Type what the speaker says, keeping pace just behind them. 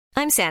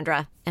I'm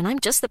Sandra, and I'm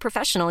just the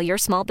professional your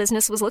small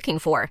business was looking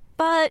for.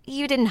 But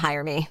you didn't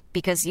hire me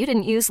because you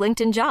didn't use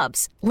LinkedIn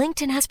Jobs.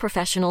 LinkedIn has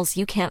professionals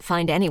you can't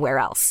find anywhere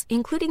else,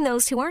 including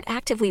those who aren't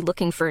actively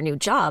looking for a new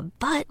job,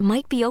 but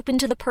might be open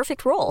to the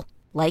perfect role,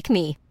 like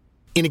me.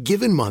 In a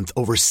given month,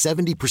 over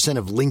 70%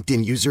 of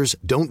LinkedIn users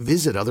don't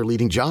visit other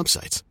leading job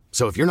sites.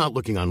 So if you're not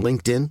looking on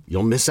LinkedIn,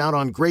 you'll miss out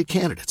on great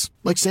candidates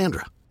like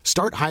Sandra.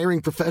 Start hiring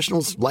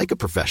professionals like a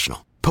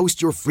professional.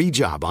 Post your free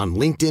job on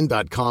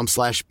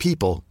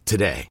linkedin.com/people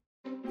today.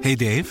 Hey,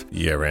 Dave.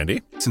 Yeah,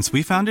 Randy. Since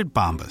we founded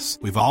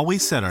Bombas, we've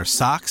always said our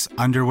socks,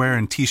 underwear,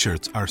 and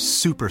T-shirts are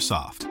super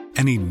soft.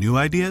 Any new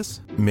ideas?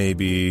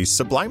 Maybe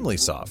sublimely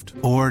soft.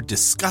 Or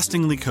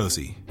disgustingly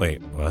cozy.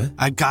 Wait, what?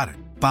 I got it.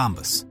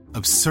 Bombas.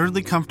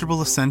 Absurdly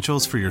comfortable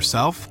essentials for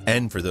yourself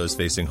and for those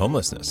facing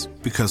homelessness.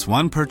 Because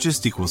one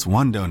purchased equals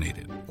one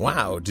donated.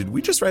 Wow, did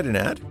we just write an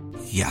ad?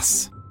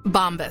 Yes.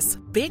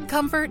 Bombas. Big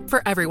comfort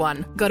for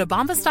everyone. Go to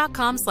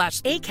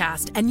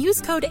bombas.com/ACAST and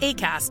use code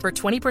ACAST for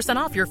 20%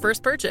 off your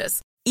first purchase.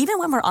 Even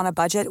when we're on a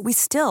budget, we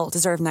still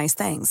deserve nice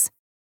things.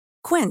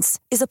 Quince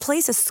is a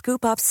place to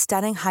scoop up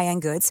stunning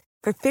high-end goods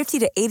for 50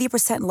 to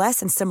 80%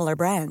 less than similar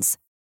brands.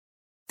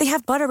 They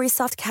have buttery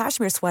soft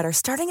cashmere sweaters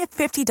starting at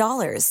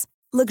 $50,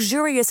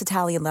 luxurious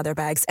Italian leather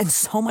bags, and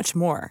so much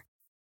more.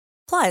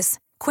 Plus,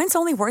 Quince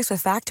only works with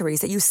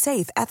factories that use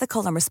safe,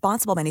 ethical, and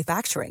responsible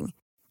manufacturing.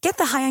 Get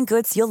the high-end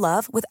goods you'll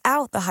love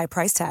without the high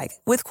price tag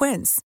with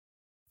Quince.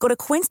 Go to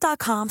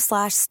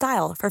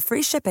quince.com/style for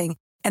free shipping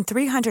and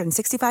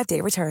 365-day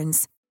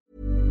returns.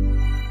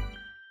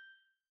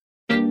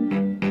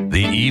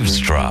 The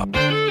Eavesdrop.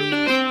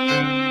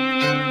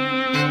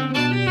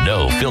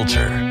 No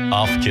filter,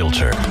 off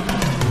kilter.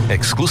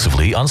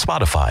 Exclusively on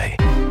Spotify.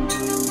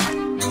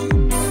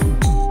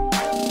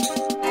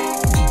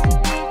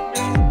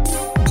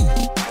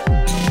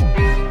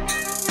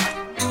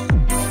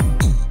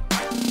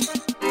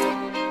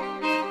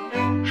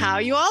 How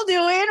you all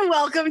doing?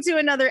 Welcome to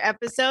another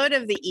episode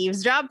of the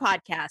Eavesdrop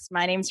podcast.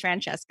 My name's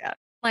Francesca.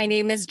 My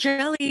name is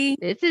Jelly.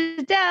 This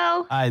is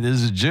Del. Hi,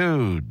 this is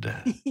Jude.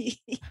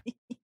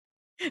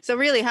 So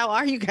really, how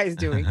are you guys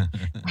doing?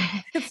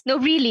 No,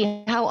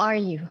 really, how are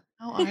you?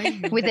 How are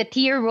you? With a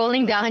tear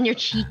rolling down your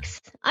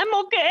cheeks. I'm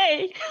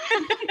okay.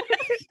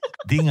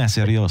 Di nga,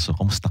 seryoso.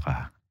 Kumusta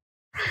ka?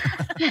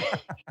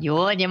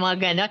 Yun, yung mga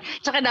ganon.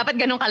 Tsaka dapat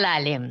ganun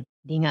kalalim.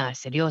 Di nga,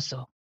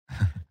 seryoso.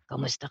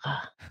 Kamusta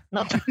ka?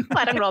 No,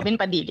 parang Robin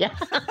Padilla.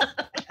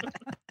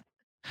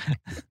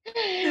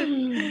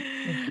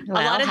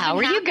 Well, how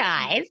are you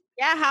guys?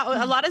 Yeah,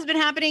 a lot has been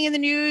happening in the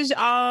news.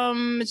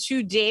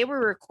 Today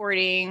we're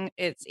recording.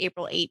 It's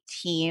April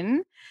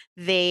 18.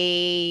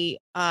 They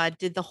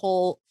did the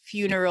whole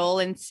funeral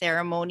and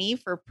ceremony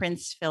for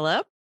Prince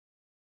Philip.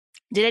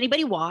 Did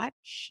anybody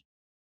watch?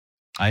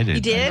 I did.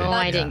 You did? No,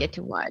 I didn't get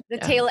to watch. The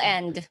tail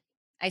end.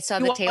 I saw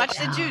the tail end.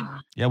 Watched it, Jude?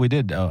 Yeah, we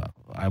did.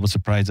 I was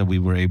surprised that we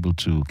were able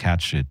to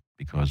catch it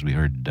because we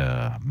heard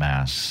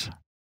Mass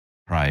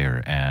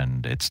prior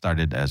and it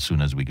started as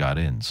soon as we got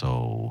in.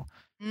 So,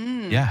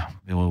 yeah,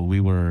 we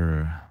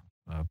were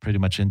pretty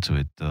much into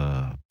it.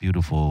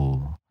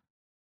 Beautiful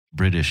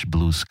British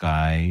blue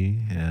sky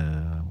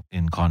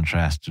in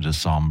contrast to the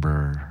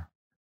somber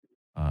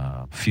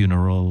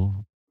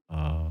funeral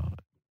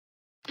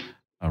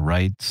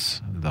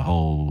rites, the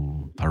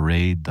whole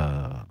parade,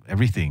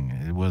 everything.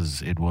 It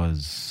was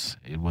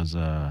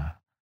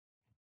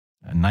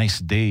a nice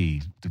day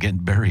to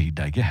get buried,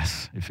 I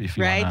guess. If you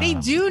right, they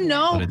do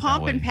know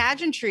pomp and way.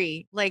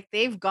 pageantry. Like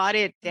they've got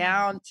it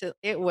down to.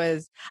 It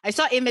was. I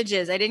saw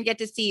images. I didn't get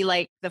to see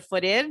like the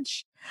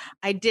footage.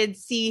 I did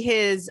see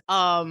his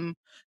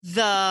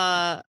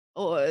the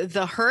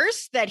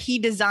hearse that he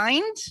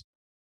designed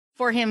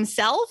for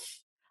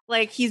himself.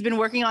 Like he's been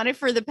working on it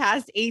for the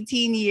past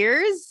 18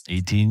 years.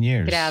 18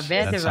 years. Grabe,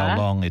 That's diba? how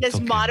long it This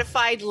took him.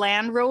 modified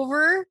Land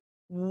Rover.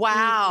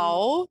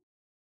 Wow.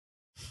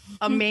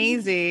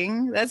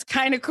 Amazing. That's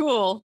kind of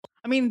cool.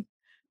 I mean,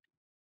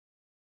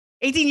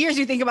 18 years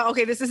you think about,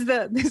 okay, this is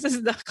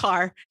the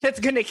car that's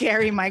going to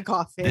carry my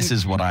coffin. This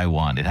is what I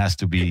want. It has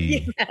to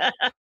be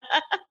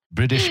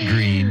British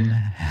green.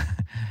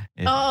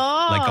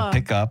 Like a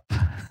pickup.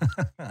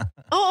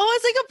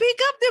 It's like a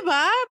pickup,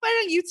 diba?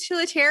 Parang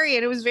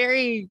utilitarian. It was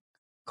very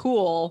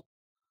cool.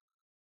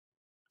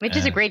 Which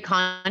is a great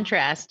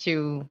contrast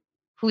to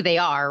who they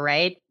are,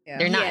 right? Yeah.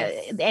 They're not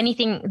Yes.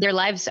 anything. Their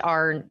lives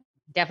are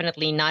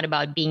definitely not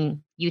about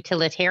being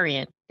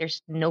utilitarian.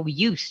 There's no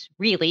use,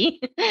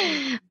 really.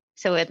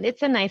 So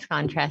it's a nice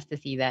contrast to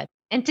see that.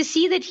 And to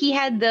see that he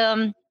had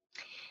the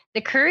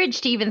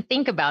courage to even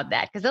think about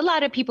that, because a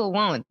lot of people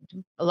won't.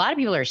 A lot of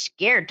people are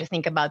scared to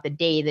think about the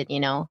day that,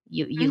 you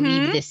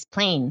leave this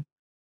plane.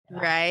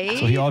 Right.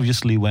 So he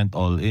obviously went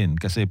all in.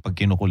 Kasi pag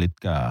kinukulit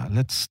ka,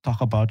 let's talk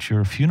about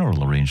your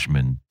funeral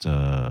arrangement,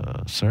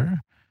 sir.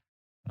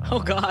 Oh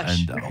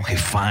gosh. And okay,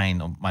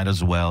 fine. Might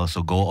as well.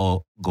 So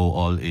go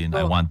all in.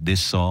 I want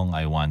this song.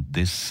 I want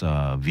this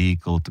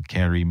vehicle to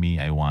carry me.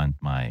 I want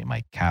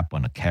my cap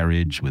on a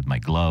carriage with my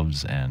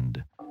gloves.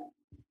 And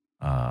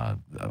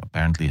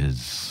apparently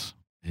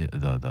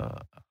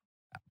the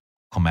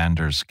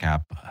commander's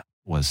cap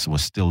was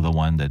still the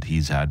one that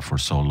he's had for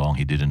so long.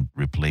 He didn't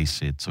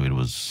replace it, so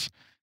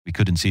we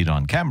couldn't see it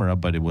on camera,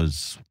 but it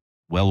was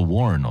well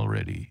worn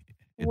already.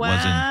 It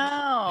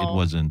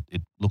wasn't.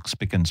 It looked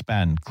spick and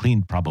span,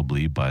 clean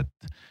probably, but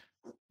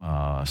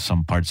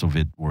some parts of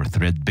it were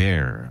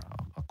threadbare,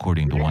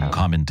 according to one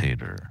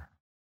commentator.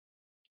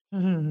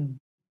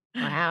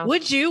 Wow.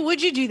 Would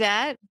you do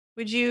that?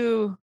 Would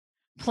you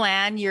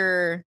plan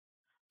your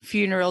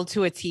funeral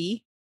to a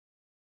T?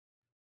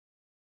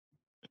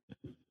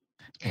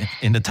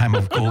 In the time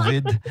of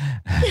COVID,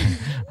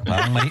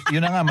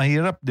 yun na nga,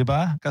 mahirap, di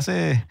ba?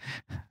 Kasi,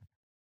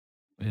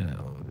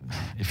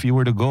 if you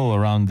were to go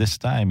around this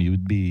time, you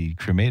would be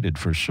cremated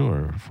for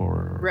sure.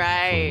 For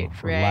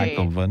lack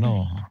of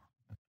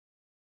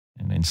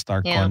And in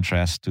stark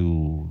contrast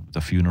to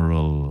the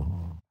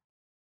funeral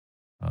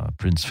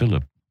Prince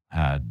Philip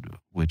had,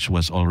 which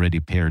was already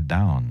pared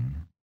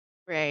down.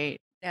 Right.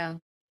 Yeah.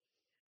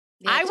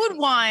 I would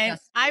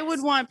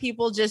want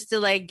people just to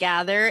like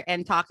gather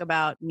and talk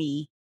about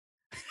me.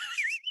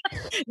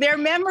 Their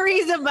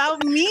memories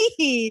about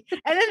me.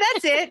 And then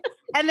that's it.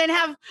 And then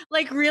have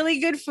like really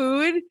good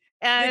food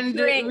and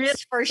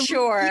drinks for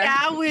sure.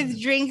 Yeah, with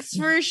drinks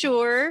for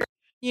sure.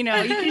 You know,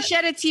 you can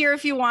shed a tear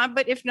if you want,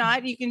 but if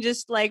not, you can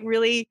just like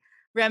really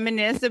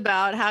reminisce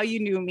about how you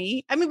knew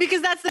me. I mean,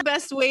 because that's the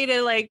best way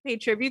to like pay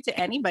tribute to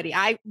anybody.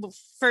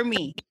 For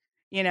me,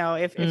 you know,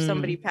 if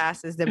somebody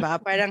passes,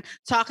 diba, parang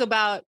talk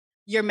about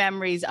your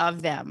memories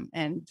of them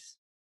and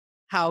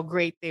how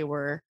great they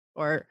were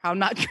or how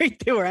not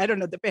great they were. I don't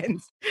know.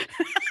 Depends.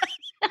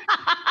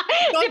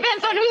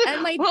 Depends on who's.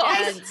 And my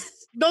dad.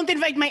 Don't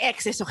invite my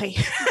exes, okay?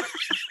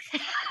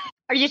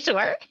 Are you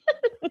sure?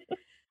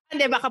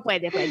 Hindi, baka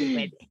pwede.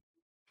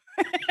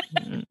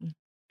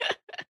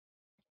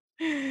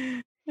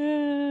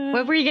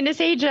 What were you going to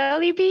say,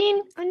 Jelly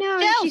Bean? Oh, no,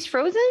 she's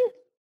frozen?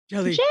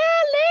 Jelly!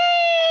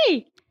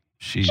 Jelly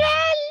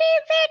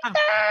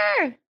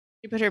Victor!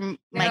 You put her mic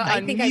on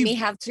I think mute. I may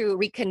have to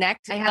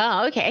reconnect.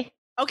 Okay.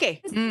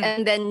 Okay.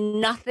 And then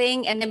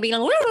nothing, and then being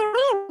like,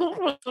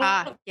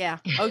 yeah.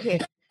 Okay.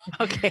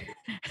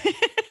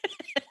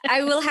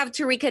 I will have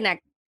to reconnect.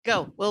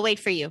 Go. We'll wait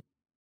for you.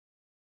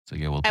 So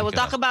yeah, I will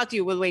talk about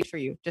you. We'll wait for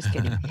you. Just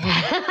kidding.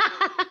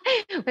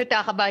 We'll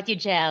talk about you,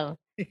 Jel.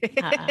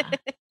 I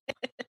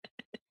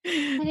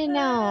don't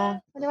know.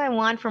 What do I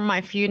want for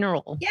my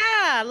funeral?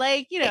 Yeah,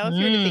 like, you know, if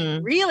you were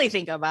to really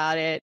think about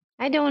it.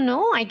 I don't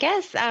know. I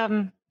guess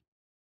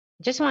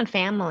just want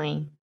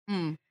family.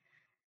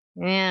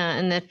 Yeah,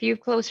 and a few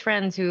close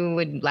friends who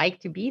would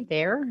like to be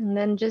there, and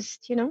then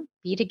just, you know,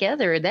 be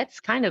together. That's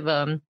kind of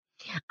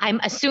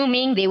I'm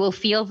assuming they will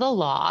feel the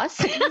loss.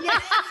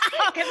 Yes.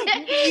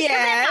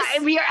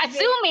 We are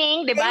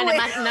assuming, di ba,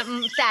 na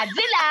sad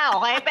sila,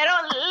 okay? Pero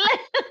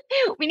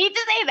we need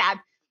to say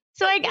that.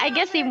 So I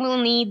guess they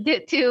will need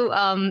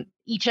to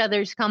each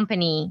other's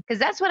company, because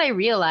that's what I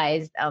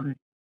realized. I'm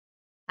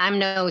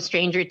no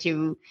stranger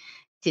to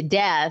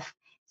death.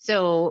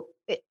 So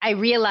I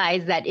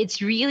realized that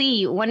it's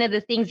really one of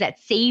the things that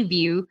save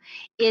you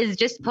is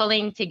just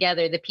pulling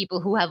together the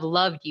people who have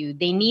loved you.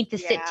 They need to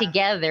sit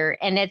together,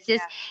 and it's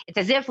just it's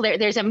as if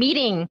there's a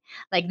meeting,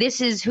 like, this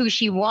is who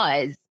she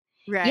was.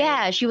 Right.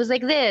 Yeah, she was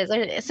like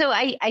this. So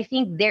I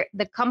think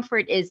the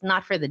comfort is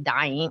not for the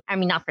dying. I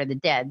mean, not for the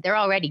dead. They're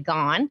already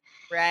gone.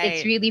 Right.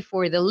 It's really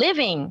for the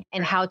living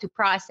and how to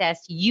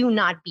process you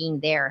not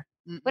being there.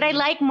 What I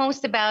like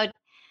most about,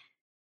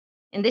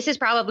 and this is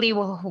probably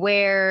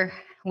where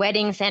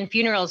weddings and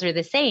funerals are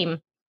the same,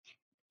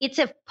 it's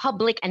a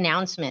public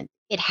announcement.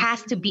 It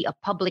has to be a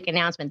public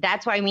announcement.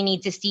 That's why we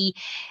need to see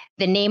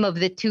the name of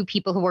the two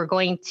people who are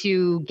going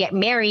to get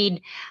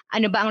married.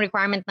 Ano ba ang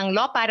requirement ng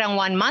law? Parang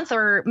 1 month,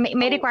 or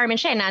may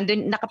requirement siya.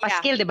 Nandun,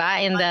 nakapaskil, di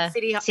ba? In the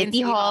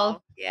city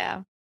hall.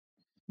 Yeah.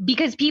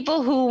 Because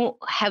people who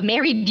have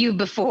married you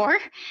before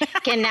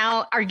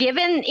are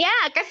given,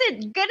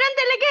 kasi ganun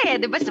talaga eh.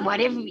 Diba? What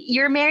if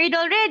you're married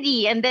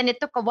already and then it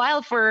took a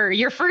while for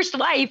your first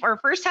wife or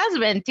first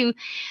husband to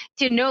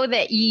know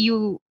that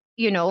you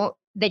know,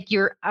 that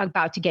you're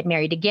about to get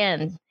married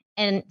again.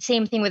 And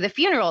same thing with a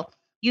funeral.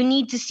 You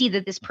need to see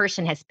that this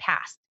person has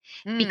passed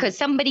because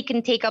somebody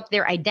can take up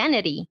their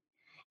identity.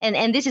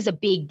 And this is a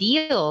big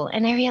deal.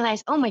 And I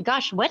realized, oh my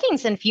gosh,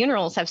 weddings and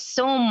funerals have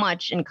so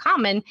much in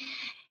common.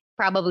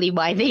 Probably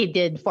why they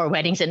did 4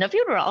 weddings and a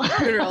funeral.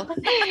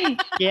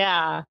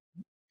 Yeah.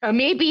 Or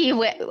maybe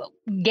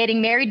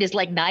getting married is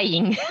like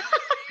dying.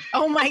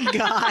 Oh my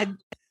God.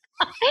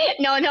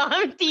 No,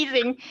 I'm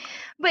teasing.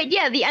 But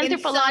yeah, the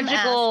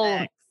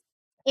anthropological,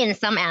 in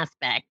some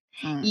aspect.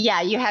 Yeah,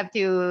 you have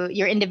to,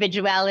 your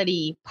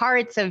individuality,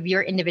 parts of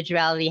your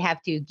individuality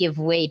have to give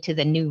way to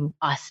the new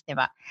us.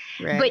 Diba?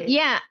 Right. But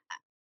yeah,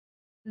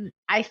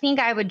 I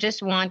think I would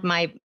just want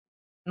my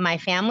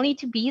family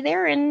to be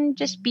there and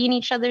just be in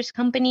each other's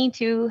company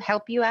to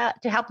help you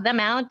out, to help them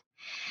out.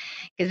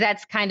 Because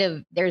that's kind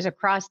of, there's a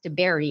cross to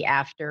bear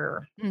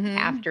after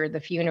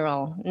the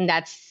funeral. And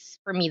that's,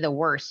 for me, the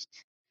worst.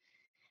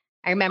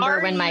 I remember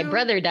when my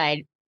brother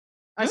died.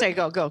 Oh, sorry,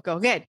 go.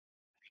 Good.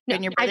 No,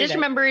 I just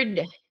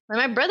remembered when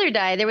my brother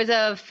died, there was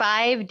a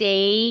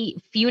 5-day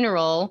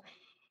funeral.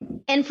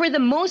 And for the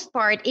most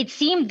part, it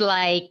seemed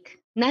like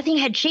nothing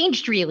had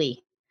changed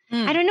really.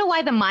 I don't know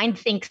why the mind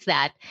thinks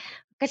that.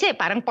 Kasi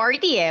parang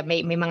party eh.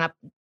 May mga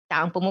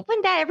taong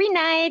pumupunta every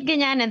night,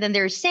 ganyan. And then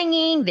there's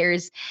singing,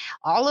 there's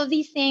all of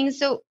these things.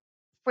 So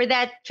for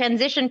that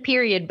transition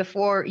period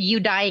before you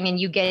dying and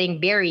you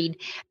getting buried,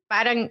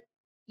 parang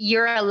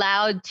you're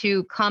allowed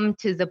to come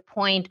to the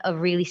point of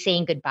really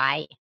saying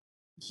goodbye.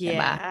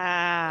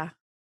 Yeah. Diba?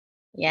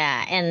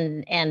 Yeah.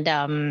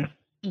 And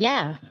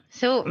yeah.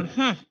 So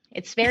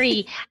it's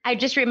very, I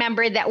just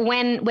remember that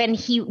when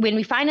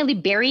we finally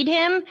buried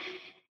him,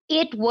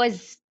 it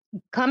was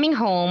coming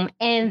home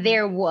and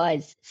there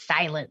was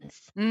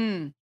silence.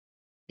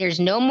 There's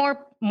no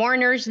more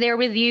mourners there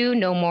with you.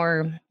 No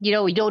more,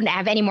 we don't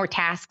have any more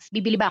tasks.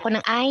 Bibili ba ako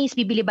ng ice?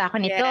 Bibili ba ako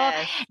nito?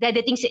 Yes.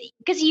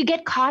 Because you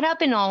get caught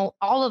up in all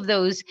of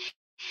those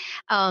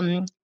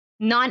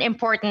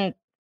non-important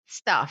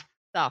stuff.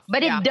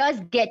 But it does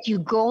get you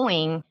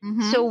going.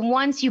 So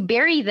once you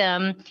bury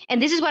them,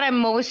 and this is what I'm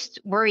most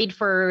worried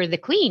for the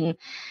Queen,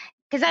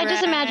 because I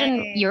just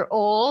imagine you're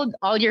old,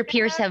 all your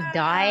peers have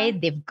died,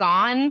 they've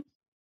gone.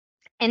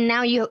 And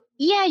now you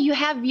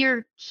have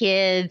your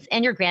kids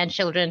and your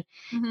grandchildren,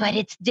 but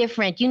it's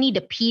different. You need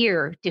a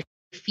peer to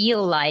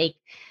feel like,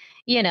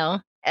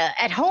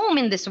 at home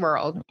in this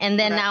world. And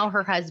then now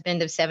her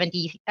husband of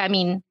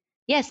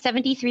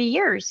 73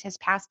 years has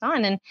passed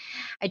on. And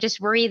I just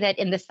worry that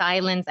in the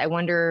silence, I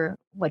wonder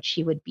what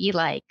she would be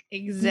like.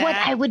 Exactly. What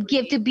I would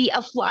give to be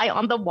a fly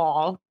on the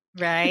wall.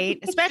 Right.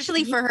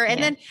 Especially for her.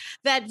 And then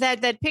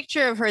that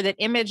picture of her, that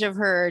image of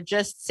her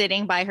just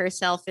sitting by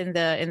herself in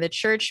the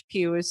church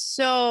pew is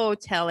so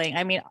telling.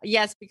 I mean,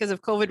 yes, because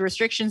of COVID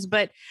restrictions,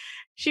 but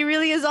she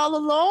really is all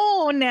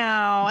alone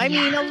now. I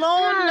mean,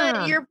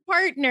 alone, your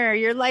partner,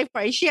 your life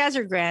partner. She has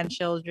her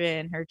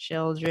grandchildren, her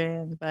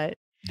children, but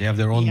they have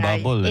their own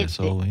bubble.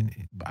 So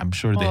I'm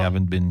sure they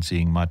haven't been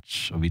seeing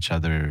much of each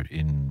other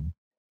in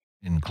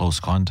close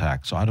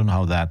contact. So I don't know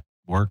how that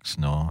works,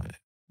 no?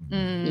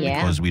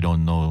 Because we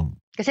don't know.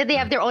 Because they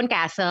have their own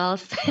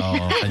castles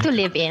to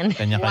live in.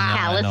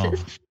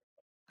 Palaces.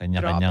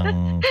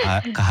 Kanya-kanyang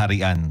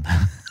kaharian.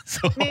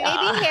 So,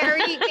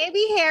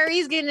 maybe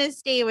Harry's gonna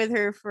stay with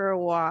her for a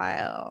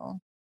while.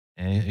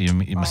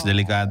 Mas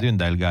delikado yun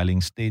dahil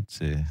galing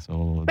States eh.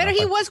 So, but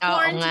he was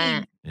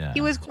quarantined. Yeah.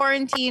 He was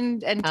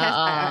quarantined and tested.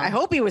 I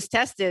hope he was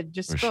tested.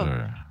 Just for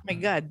sure. My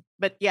God.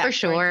 But yeah. For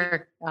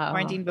sure.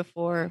 Quarantined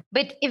before.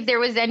 But if there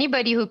was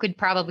anybody who could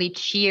probably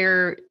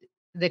cheer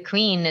the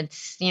Queen,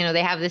 it's,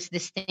 they have this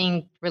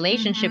distinct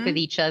relationship with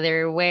each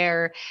other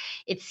where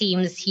it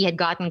seems he had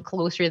gotten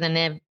closer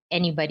than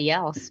anybody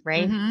else,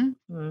 right?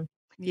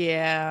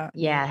 Yeah.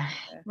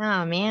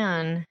 Oh,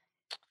 man.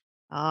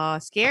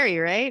 Scary,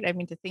 right? I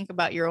mean, to think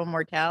about your own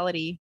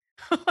mortality.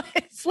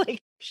 It's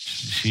like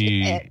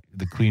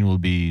the Queen will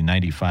be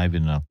 95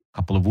 in a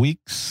couple of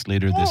weeks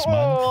later this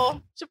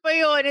month.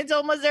 It's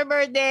almost her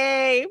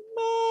birthday.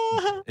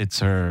 It's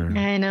her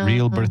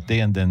real birthday,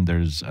 and then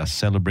there's a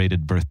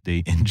celebrated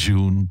birthday in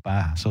June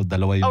pa. So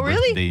dalawa yung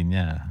birthday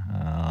niya.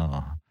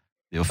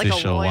 The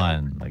official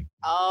one.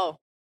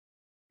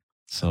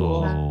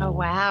 So oh,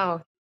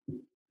 wow.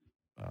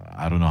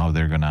 I don't know how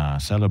they're gonna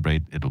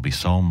celebrate. It'll be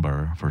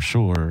somber for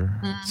sure.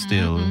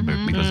 Still,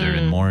 because they're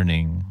in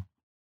mourning.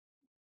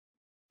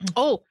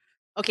 Oh,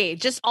 okay.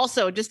 Just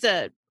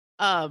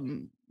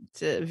to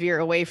veer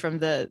away from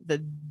the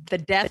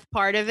death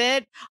part of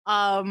it.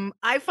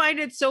 I find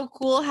it so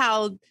cool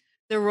how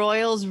the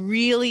royals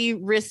really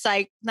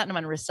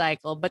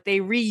recycle, but they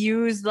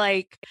reuse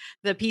like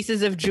the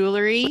pieces of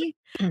jewelry.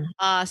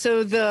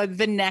 So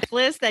the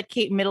necklace that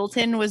Kate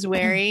Middleton was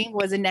wearing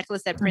was a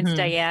necklace that Prince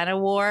Diana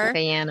wore.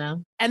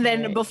 And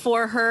then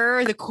before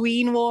her, the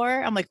Queen wore.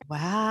 I'm like,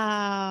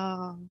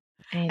 wow.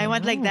 I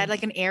want like that,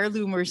 like an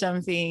heirloom or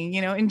something,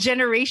 in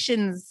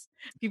generations.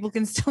 People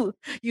can still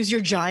use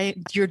your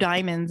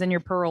diamonds and your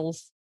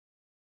pearls.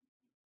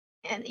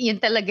 And yun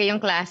talaga yung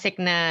classic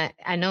na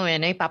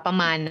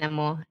ipapamana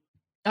mo.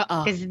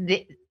 Because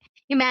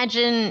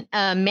imagine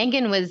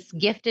Meghan was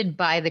gifted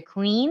by the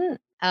Queen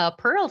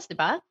pearls,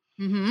 diba?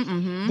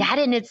 That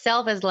in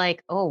itself is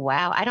like, oh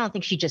wow, I don't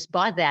think she just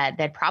bought that.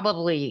 That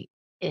probably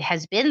it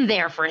has been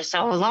there for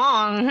so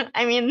long.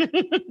 I mean,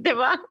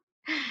 diba?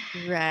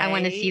 Right. I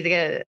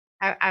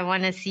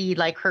want to see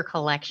like her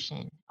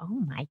collection.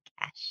 Oh my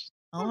gosh.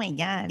 Oh my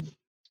God.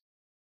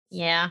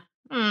 Yeah.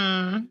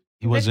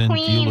 He wasn't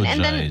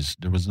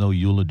eulogized. There was no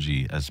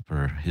eulogy as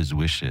per his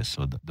wishes.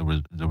 So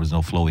there was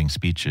no flowing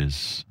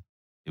speeches.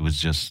 It was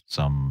just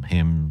some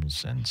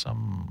hymns and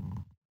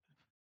some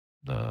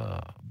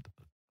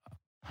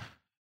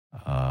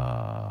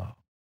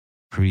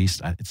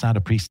priest. It's not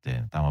a priest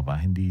eh. Tama ba?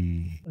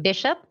 Hindi.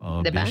 Bishop?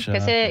 Diba? Bishop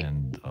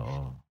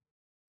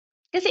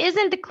Kasi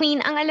isn't the Queen,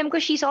 ang alam ko,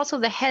 she's also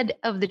the head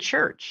of the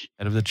church.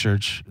 Head of the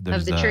church.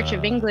 Of the Church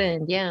of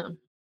England, yeah.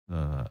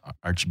 The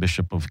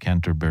Archbishop of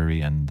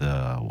Canterbury and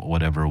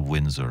whatever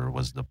Windsor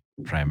was the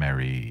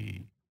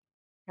primary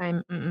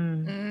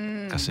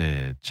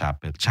Kasi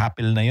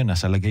chapel na yun,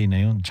 nasa lagay na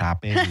yun,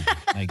 chapel.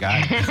 My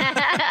God.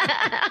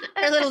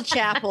 Their little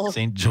chapel.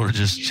 St.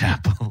 George's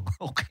Chapel.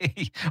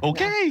 Okay.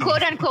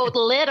 Quote unquote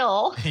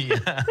little.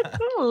 Yeah.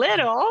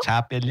 Little.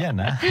 Chapel yan,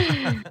 ha?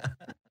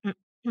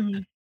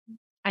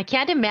 I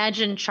can't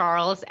imagine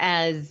Charles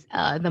as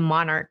the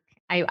monarch.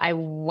 I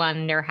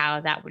wonder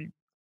how that would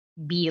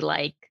be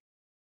like.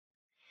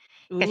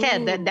 Like I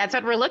said, that's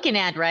what we're looking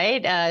at,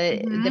 right?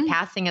 The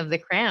passing of the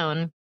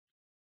crown.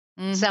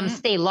 Some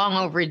say long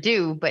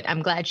overdue, but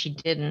I'm glad she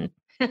didn't.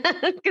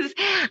 Because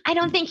I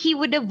don't think he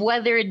would have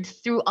weathered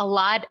through a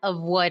lot of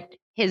what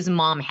his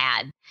mom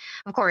had.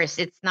 Of course,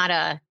 it's not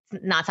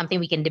something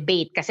we can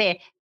debate because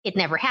it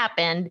never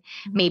happened.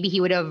 Maybe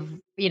he would have,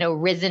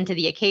 risen to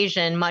the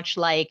occasion, much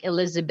like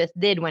Elizabeth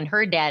did when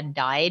her dad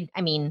died.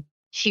 I mean,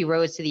 she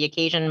rose to the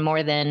occasion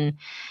more than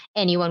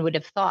anyone would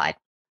have thought.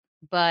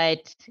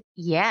 But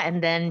yeah,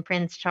 and then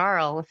Prince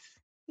Charles.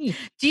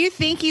 Do you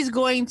think he's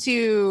going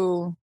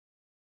to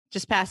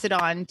just pass it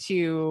on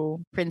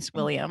to Prince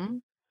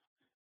William?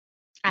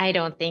 I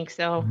don't think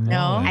so.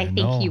 No? I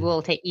think he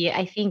will take. Yeah,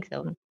 I think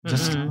so.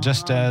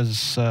 Just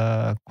as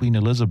Queen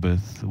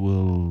Elizabeth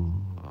will,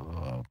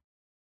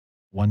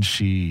 once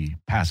she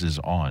passes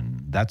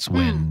on, that's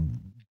when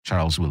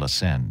Charles will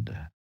ascend.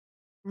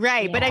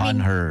 Right, but I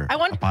mean, I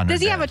want.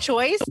 Does he have a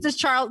choice? Does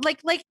Charles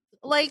like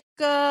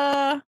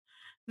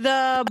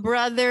the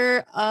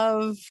brother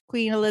of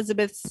Queen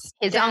Elizabeth's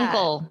his dad?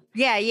 Uncle?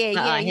 Yeah.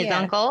 His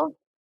uncle.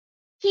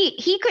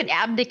 He could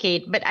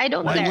abdicate, but I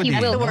don't think he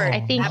will.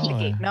 I think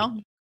abdicate.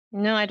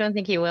 No, I don't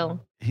think he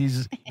will.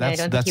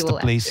 That's the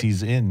place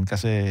he's in.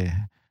 Kasi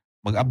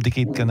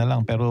mag-abdicate ka na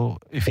lang. Pero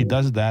if he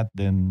does that,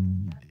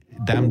 then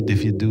damned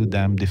if you do,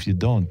 damned if you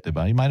don't.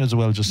 Diba? You might as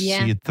well just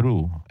see it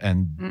through.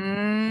 And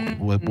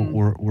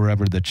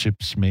wherever the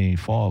chips may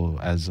fall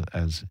as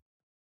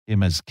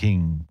him as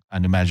king,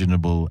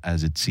 unimaginable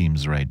as it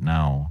seems right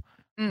now.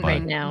 But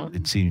right now.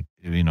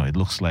 It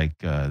looks like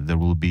there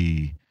will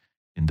be,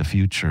 in the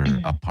future,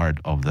 a part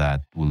of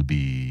that will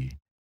be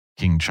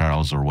King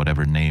Charles or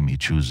whatever name he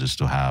chooses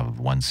to have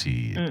once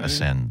he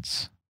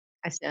ascends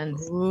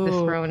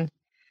the throne.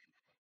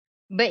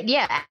 But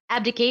yeah,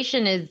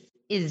 abdication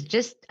is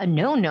just a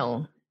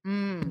no.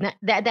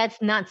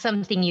 That's not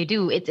something you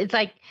do. It's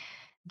like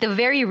the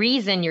very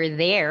reason you're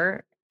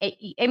there.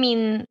 I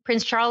mean,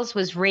 Prince Charles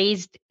was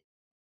raised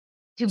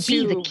to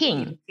be the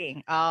king.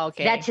 Oh,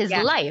 okay. That's his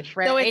life,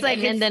 right? So it's like,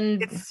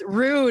 it's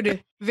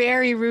rude,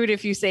 very rude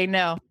if you say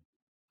no.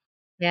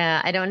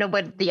 Yeah, I don't know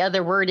what the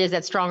other word is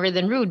that's stronger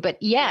than rude,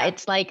 but yeah,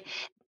 it's like,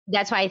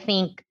 that's why I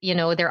think,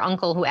 their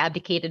uncle who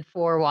abdicated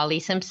for Wally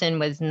Simpson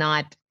was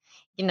not,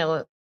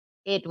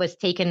 it was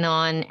taken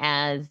on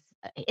as,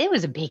 it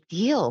was a big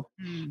deal.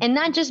 And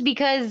not just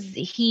because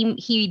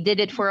he did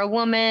it for a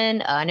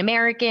woman, an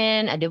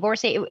American, a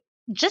divorcee,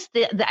 just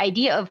the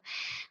idea of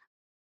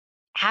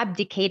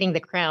abdicating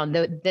the crown,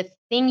 the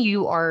thing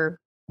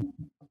your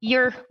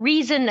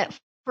reason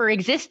for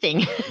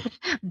existing,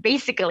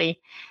 basically.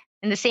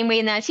 In the same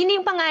way na, sino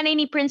yung panganay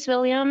ni Prince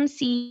William?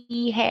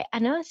 Si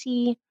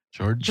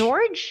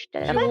George? George.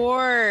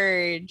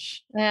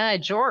 Yeah,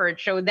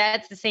 George. So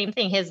that's the same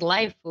thing. His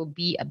life will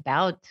be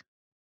about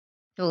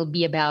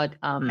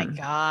my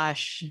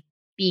gosh,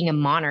 being a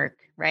monarch,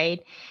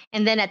 right?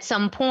 And then at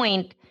some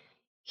point,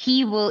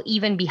 he will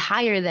even be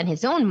higher than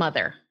his own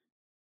mother.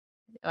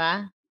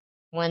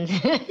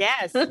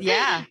 Yes,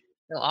 yeah.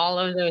 So all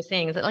of those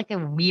things, like a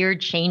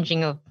weird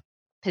changing of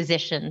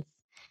positions.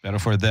 But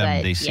for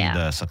them, they see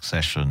the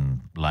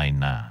succession line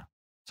na.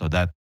 So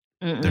that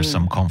there's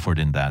some comfort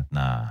in that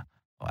na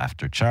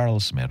after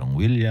Charles, merong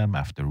William,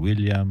 after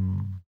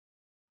William,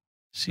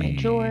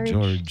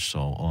 George,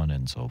 so on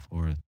and so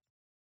forth.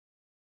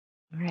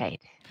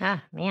 Right.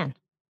 Man.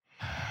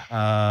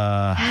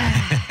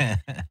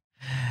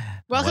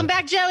 Welcome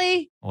back,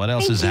 Jelly. What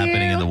else is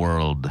happening in the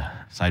world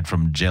aside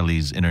from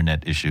Jelly's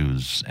internet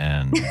issues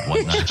and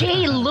whatnot?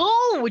 J-Lo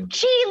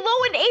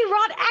and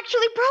A-Rod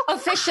actually broke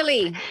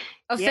officially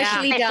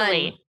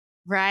done.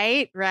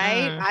 Right.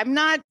 I'm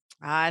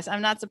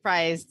not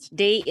surprised.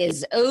 Day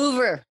is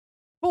over.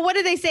 But what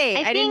did they say?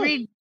 I didn't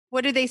read.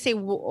 What did they say?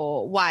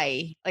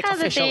 Why? Like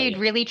officially? They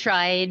really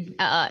tried.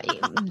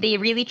 They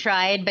really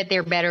tried, but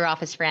they're better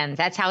off as friends.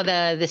 That's how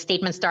the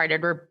statement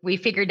started. We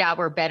figured out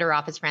we're better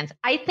off as friends.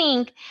 I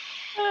think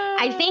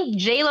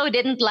J-Lo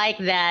didn't like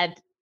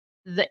that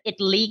it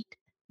leaked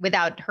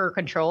without her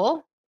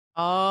control.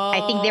 Oh.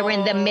 I think they were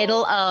in the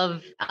middle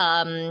of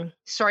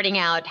sorting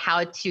out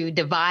how to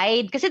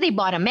divide, because they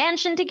bought a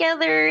mansion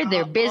together,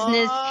 their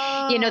business,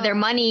 their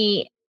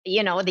money,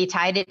 they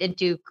tied it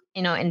into,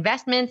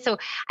 investments. So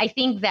I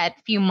think that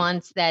few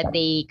months that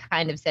they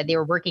kind of said they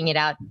were working it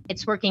out,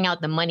 it's working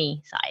out the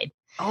money side.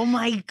 Oh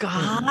my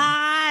God.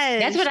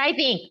 That's what I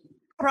think.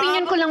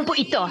 Opinion ko lang po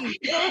ito.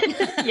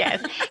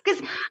 Yes.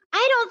 Because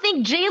I don't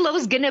think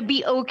J-Lo's gonna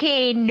be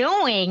okay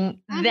knowing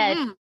that,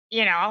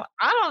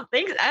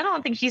 I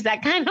don't think she's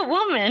that kind of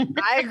woman.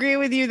 I agree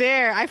with you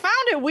there. I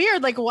found it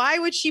weird. Like, why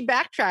would she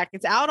backtrack?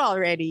 It's out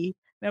already.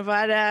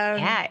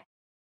 Nevada.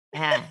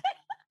 Yeah.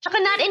 Tsaka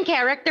not in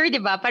character, di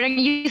ba? Parang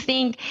you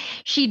think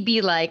she'd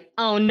be like,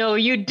 oh, no,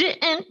 you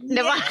didn't.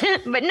 Di ba?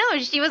 But no,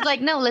 she was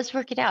like, no, let's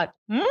work it out.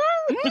 No.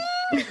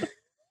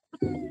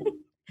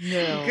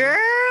 Girl.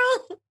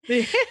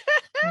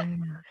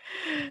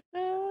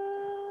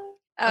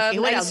 Okay,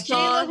 what else?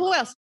 Sheila, who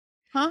else?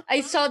 Huh?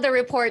 I saw the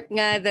report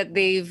nga that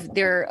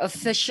they're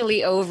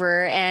officially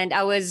over, and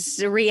I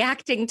was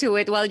reacting to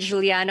it while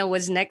Juliana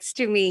was next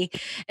to me.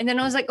 And then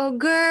I was like, "Oh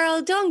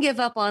girl, don't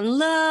give up on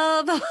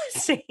love." I was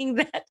saying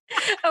that.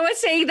 I was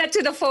saying that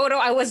to the photo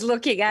I was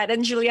looking at,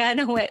 and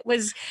Juliana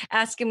was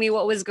asking me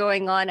what was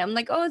going on. I'm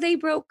like, "Oh, they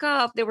broke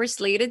up. They were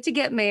slated to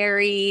get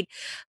married,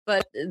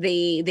 but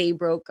they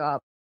broke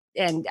up."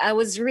 And I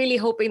was really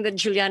hoping that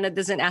Juliana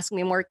doesn't ask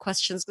me more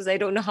questions because I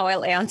don't know how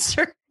I'll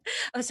answer.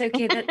 I was like,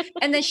 okay.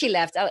 And then she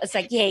left. I was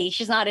like, yay,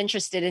 she's not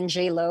interested in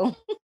J-Lo.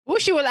 Well,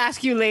 she will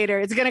ask you later.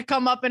 It's going to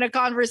come up in a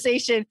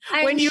conversation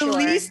when you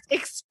least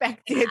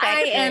expect it.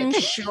 I am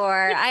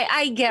sure.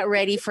 I get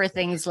ready for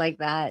things like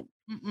that.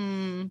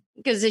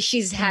 Because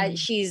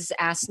she's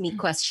asked me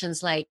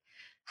questions like,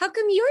 how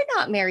come you're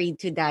not married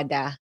to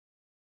Dada?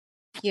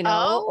 You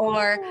know,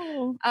 or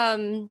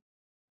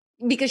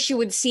because she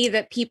would see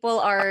that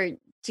people are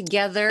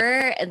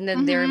together and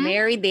then they're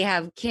married, they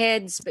have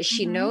kids, but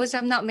she knows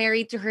I'm not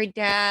married to her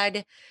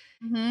dad.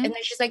 And then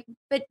she's like,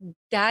 but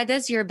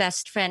Dada's your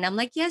best friend. I'm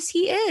like, yes,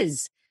 he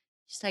is.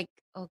 She's like,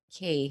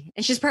 okay.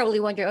 And she's probably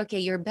wondering, okay,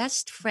 your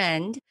best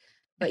friend,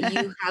 but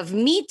you have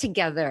me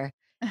together.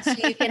 So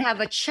you can have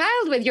a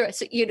child with your,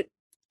 so you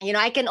know,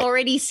 I can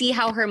already see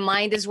how her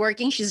mind is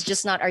working. She's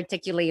just not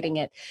articulating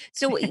it.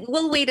 So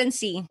we'll wait and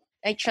see.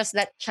 I trust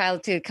that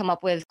child to come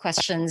up with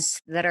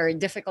questions that are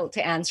difficult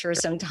to answer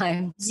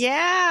sometimes.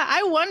 Yeah,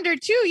 I wonder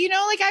too. You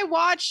know, like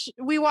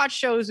we watch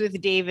shows with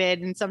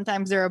David, and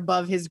sometimes they're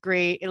above his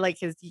grade, like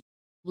his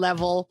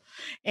level.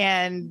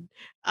 And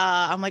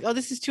I'm like, oh,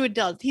 this is too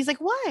adult. He's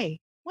like, why?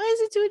 Why is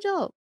it too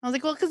adult? I was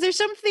like, well, because there's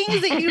some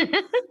things that you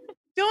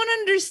don't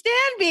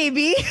understand,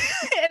 baby.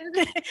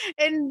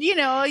 and you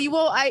know, you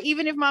won't.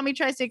 Even if mommy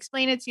tries to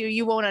explain it to you,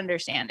 you won't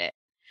understand it.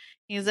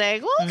 He's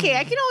like, well, okay,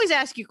 I can always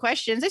ask you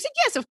questions. I said,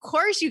 yes, of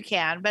course you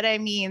can. But I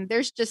mean,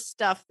 there's just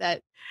stuff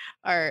that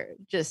are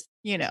just,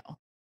 you know,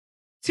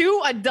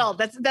 too adult.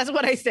 That's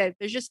what I said.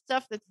 There's just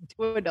stuff that's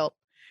too adult.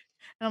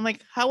 And I'm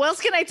like, how else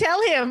can I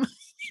tell him?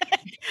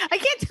 I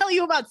can't tell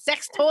you about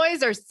sex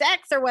toys or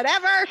sex or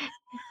whatever.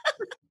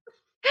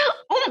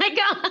 Oh my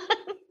God.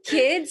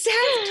 Kids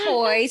have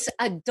toys.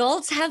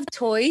 Adults have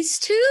toys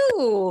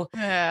too.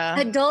 Yeah.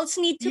 Adults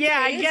need to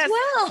play as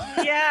well.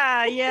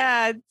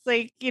 Yeah. It's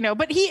like, you know,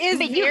 but he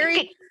is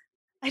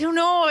I don't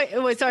know.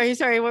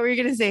 Sorry. What were you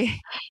going to say?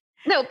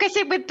 No,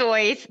 kasi with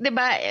toys,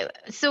 diba?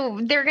 So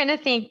they're going to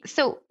think,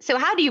 so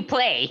how do you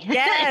play?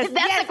 Yes.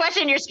 That's the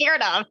question you're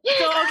scared of.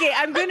 So, okay,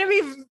 I'm going to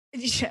be,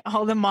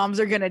 all the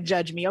moms are going to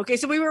judge me. Okay,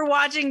 so we were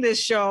watching this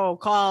show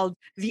called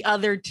The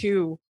Other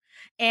Two.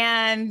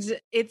 And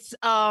it's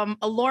a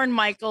Lorne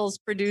Michaels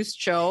produced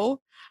show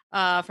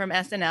from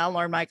SNL,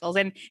 Lorne Michaels.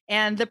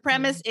 And the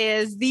premise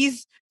is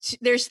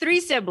there's three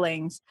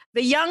siblings.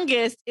 The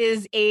youngest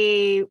is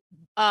a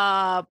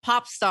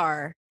pop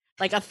star,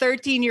 like a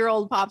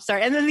 13-year-old pop star.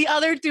 And then the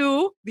other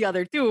two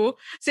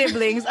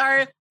siblings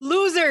are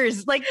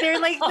losers. Like they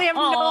have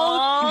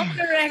no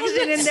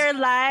direction in their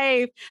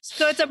life.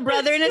 So it's a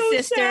brother and a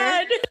sister.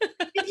 Sad.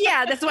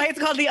 Yeah, that's why it's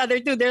called The Other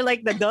Two. They're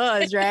like the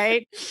does,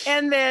 right?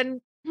 And then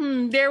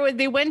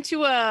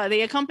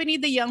they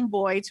accompanied the young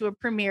boy to a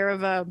premiere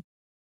of a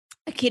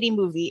kiddie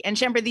movie. And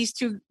remember, these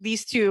two,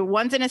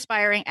 one's an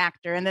aspiring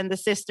actor, and then the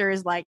sister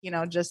is like, you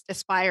know, just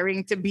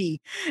aspiring to be.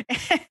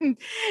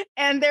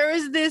 And there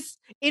was this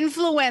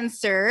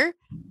influencer,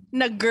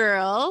 a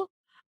girl.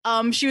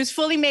 She was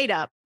fully made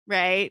up,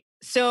 right?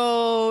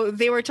 So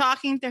they were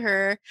talking to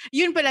her.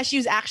 Yun pala, she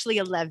was actually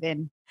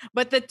 11,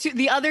 but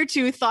the other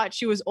two thought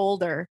she was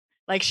older.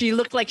 Like she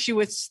looked like she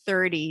was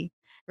 30.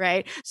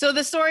 Right. So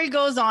the story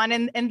goes on,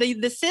 and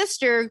the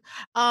sister,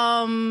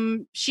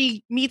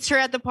 she meets her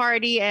at the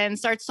party and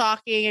starts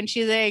talking, and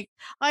she's like,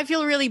 oh, I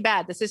feel really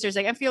bad. The sister's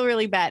like, I feel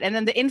really bad. And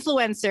then the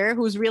influencer,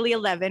 who's really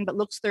 11 but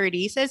looks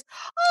 30, says,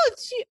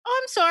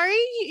 I'm sorry.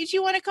 Do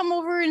you want to come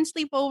over and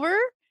sleep over?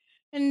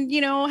 And,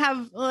 you know,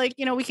 have like,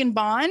 you know, we can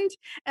bond.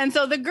 And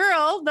so the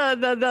girl,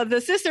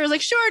 the sister is like,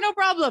 sure, no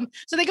problem.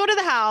 So they go to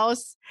the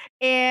house,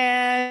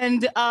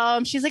 and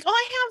she's like,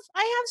 oh,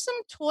 I have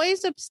some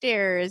toys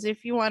upstairs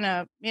if you want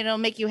to, you know,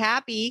 make you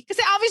happy.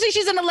 Because obviously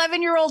she's an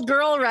 11-year-old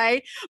girl,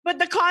 right? But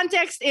the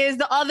context is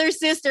the other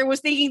sister was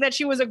thinking that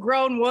she was a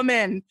grown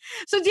woman.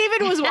 So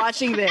David was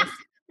watching this.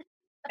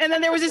 And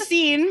then there was the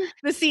scene,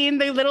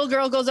 the little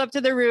girl goes up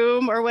to the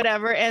room or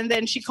whatever. And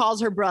then she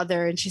calls her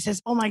brother and she says,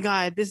 oh my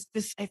God,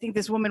 I think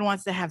this woman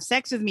wants to have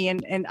sex with me.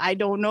 And I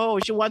don't know.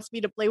 She wants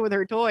me to play with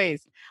her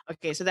toys.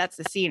 Okay. So that's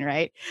the scene,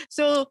 right?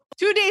 So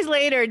 2 days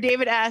later,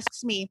 David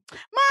asks me,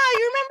 Ma,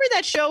 you remember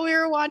that show we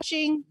were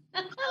watching?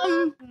 How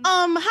could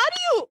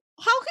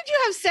you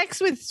have sex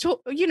with,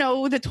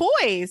 the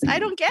toys? I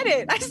don't get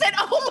it. I said,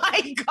 oh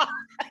my God.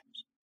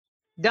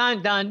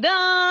 Dun, dun, dun.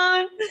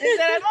 I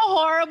said, I'm a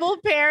horrible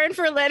parent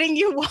for letting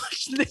you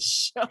watch the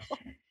show.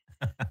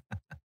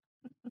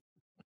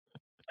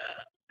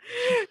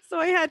 So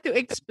I had to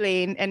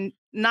explain and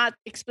not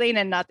explain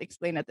at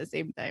the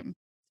same time.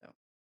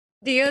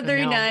 The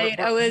other night,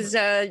 I was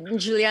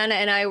Juliana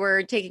and I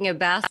were taking a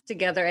bath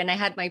together, and I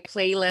had my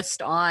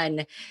playlist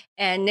on,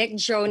 and Nick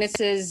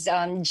Jonas's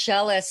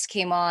 "Jealous"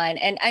 came on,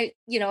 and I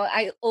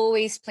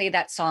always play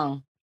that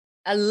song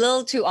a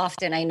little too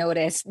often. I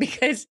noticed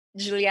because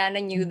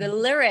Juliana knew the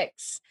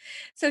lyrics,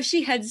 so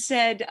she had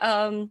said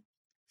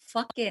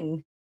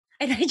 "fucking,"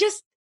 and I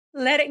just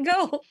let it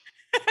go.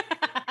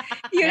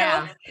 you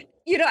know,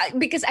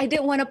 because I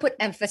didn't want to put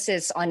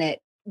emphasis on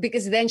it.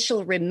 Because then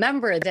she'll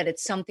remember that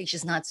it's something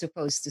she's not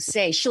supposed to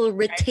say. She'll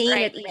retain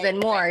it even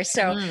more.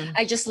 So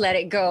I just let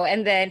it go.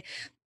 And then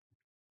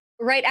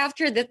right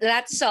after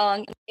that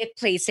song, it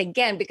plays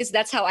again because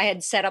that's how I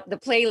had set up the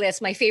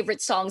playlist. My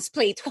favorite songs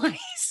play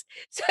twice.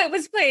 So I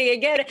was playing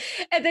again.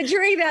 And then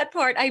during that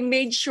part, I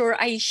made sure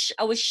I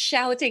was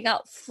shouting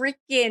out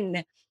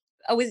freaking.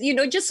 I was,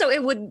 just so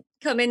it would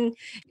come in.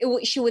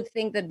 She would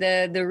think that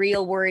the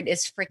real word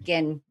is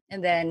freaking.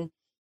 And then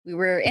we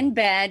were in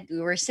bed.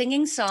 We were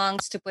singing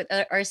songs to put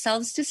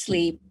ourselves to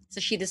sleep. So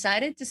she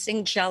decided to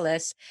sing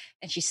 "Jealous,"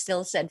 and she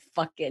still said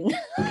 "fucking."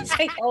 I was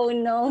like, "Oh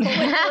no, what do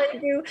I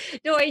do?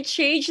 Do I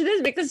change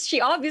this?" Because she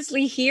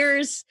obviously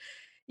hears,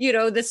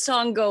 the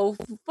song go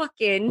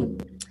 "fucking."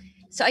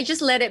 So I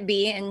just let it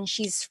be, and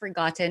she's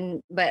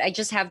forgotten. But I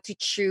just have to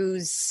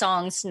choose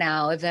songs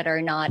now that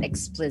are not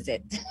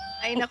explicit.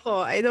 I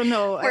don't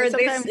know. For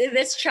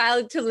this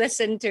child to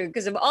listen to,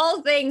 because of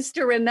all things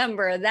to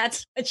remember,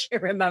 that's what she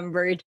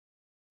remembered.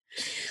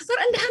 But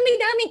ang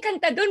dami-daming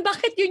kanta doon.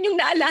 Bakit yun yung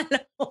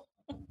naalala mo?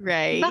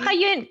 Right.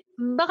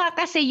 Baka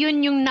kasi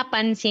yun yung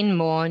napansin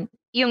mo.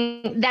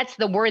 That's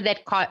the word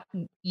that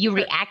you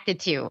reacted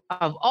to.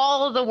 Of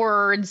all the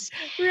words,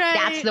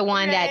 that's the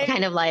one that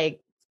kind of like.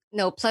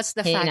 No, plus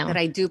the fact that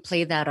I do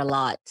play that a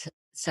lot.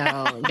 So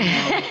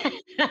I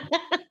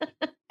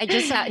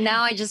just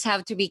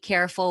have to be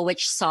careful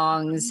which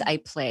songs I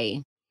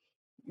play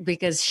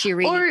because she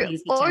really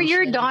pays attention. Or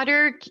your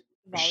daughter,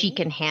 she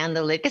can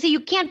handle it because you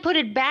can't put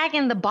it back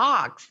in the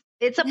box.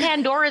 It's a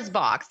Pandora's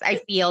box. I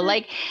feel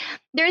like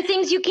there are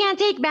things you can't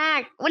take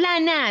back.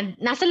 Wala na,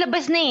 nasa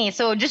labas na eh.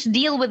 So just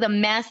deal with the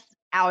mess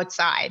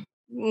outside.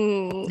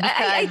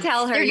 I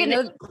tell her,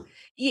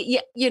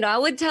 I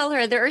would tell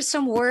her there are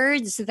some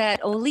words that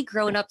only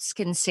grown-ups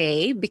can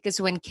say because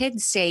when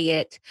kids say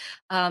it,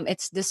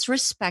 it's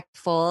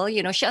disrespectful.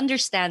 She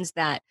understands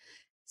that.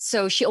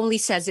 So she only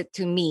says it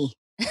to me.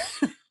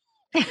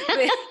 But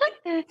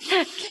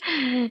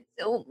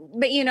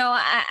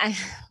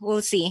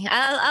we'll see.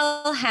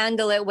 I'll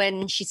handle it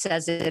when she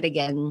says it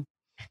again.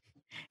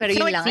 But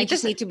I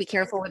just need to be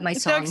careful with my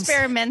songs. So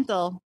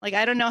experimental. Like,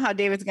 I don't know how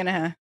David's going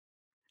to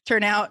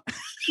turn out.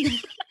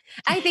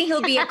 I think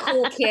he'll be a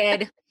cool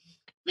kid.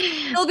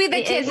 He'll be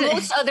the kid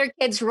most other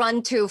kids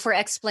run to for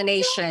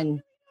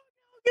explanation.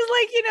 Because,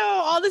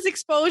 all this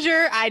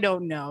exposure, I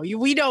don't know.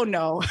 We don't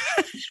know.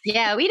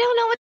 Yeah, we don't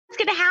know what's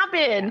going to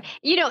happen.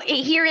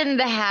 Here in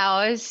the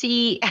house,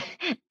 see,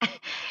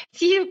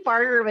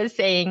 Parker was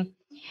saying,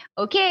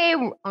 okay,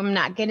 I'm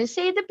not going to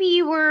say the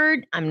B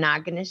word. I'm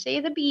not going to say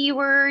the B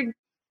word.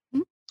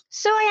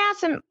 So I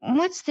asked him,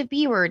 what's the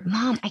B word?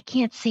 Mom, I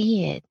can't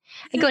say it.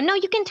 I go, no,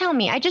 you can tell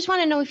me. I just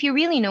want to know if you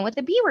really know what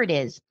the B word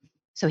is.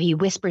 So he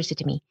whispers it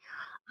to me.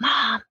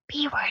 Mom,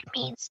 B word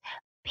means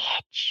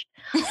bitch.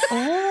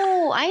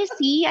 Oh, I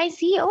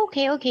see.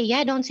 Okay.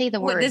 Yeah, don't say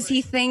the word. What does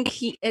he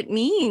think it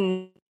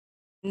means?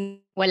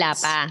 Wala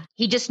pa.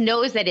 He just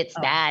knows that it's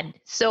bad.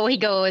 So he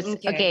goes,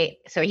 okay.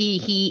 So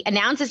he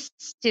announces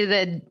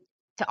to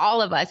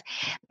all of us,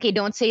 okay,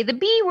 don't say the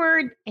B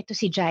word. Ito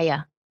si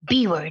Jaya.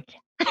 B word.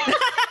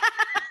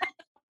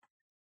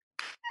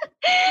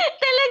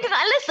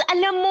 Talaga,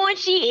 alam mo,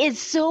 she is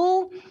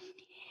so,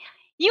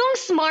 yung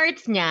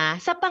smarts niya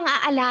sa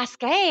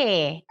pang-Alaska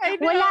eh.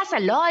 Wala sa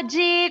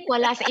logic,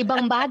 wala sa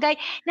ibang bagay.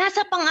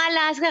 Nasa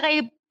pang-Alaska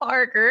kay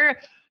Parker.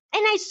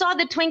 And I saw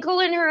the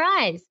twinkle in her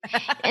eyes.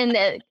 And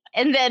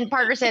then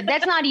Parker said,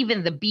 that's not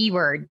even the B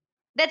word.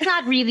 That's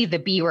not really the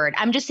B word.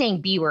 I'm just saying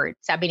B word,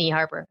 sabi ni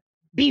Harper.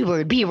 B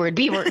word.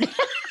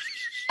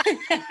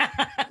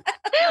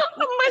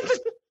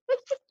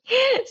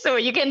 So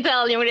you can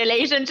tell yung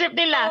relationship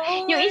nila.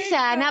 Yung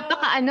isa,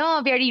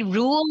 very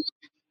rule.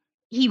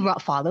 He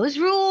follows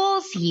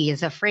rules. He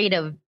is afraid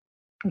of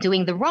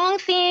doing the wrong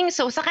thing.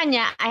 So sa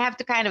kanya, I have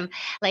to kind of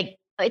like,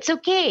 it's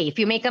okay. If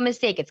you make a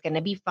mistake, it's going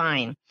to be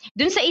fine.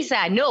 Dun sa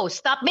isa, no,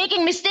 stop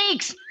making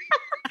mistakes.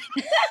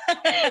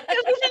 I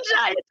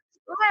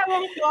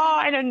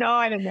don't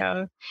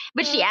know.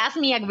 But she asked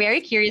me a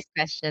very curious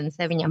question.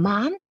 Sabi niya,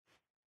 Mom,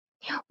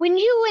 when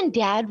you and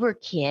Dad were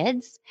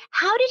kids,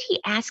 how did he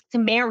ask to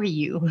marry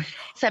you?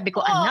 Sabi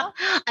ko, anak,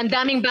 ang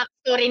daming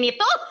backstory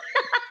nito.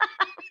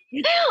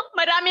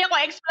 Marami ako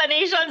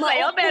explanation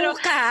sa'yo. Pero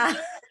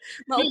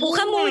Maupo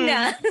ka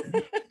muna.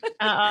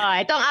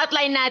 Ito ang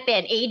outline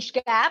natin. Age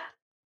gap,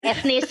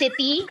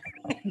 ethnicity,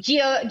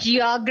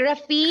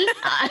 geography.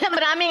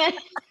 Maraming.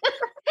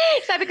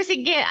 Sabi ko,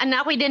 sige,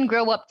 anak, we didn't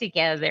grow up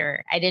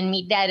together. I didn't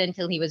meet dad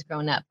until he was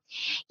grown up.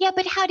 Yeah,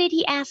 but how did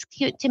he ask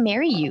you to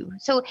marry you?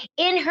 So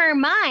in her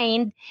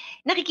mind,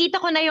 nakikita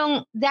ko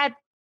na that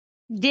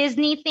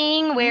Disney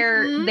thing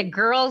where the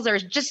girls are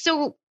just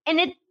so,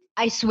 and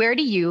I swear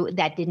to you,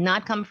 that did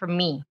not come from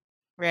me.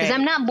 Because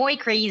I'm not boy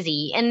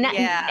crazy and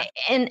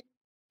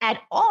at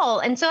all.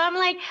 And so I'm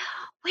like,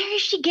 where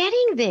is she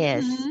getting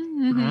this?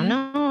 I don't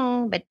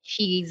know, but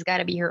she's got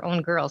to be her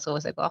own girl. So I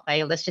was like,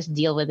 okay, let's just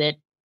deal with it.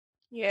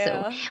 Yeah.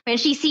 So when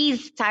she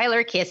sees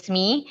Tyler kiss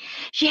me,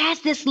 she has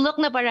this look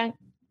na parang,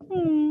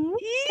 parang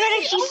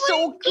she's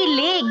so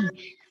kilig.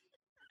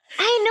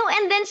 I know,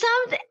 and then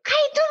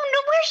I don't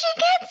know where she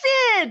gets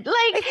it.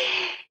 Like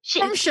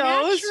from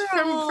shows,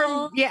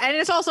 from and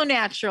it's also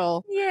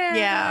natural.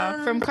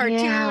 Yeah, from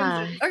cartoons.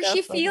 Yeah. Or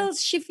she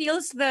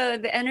feels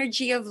the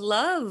energy of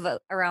love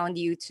around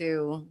you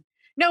too.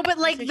 No, but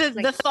like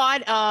the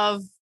thought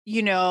of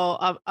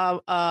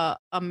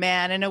a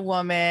man and a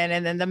woman,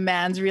 and then the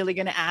man's really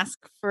going to ask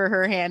for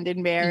her hand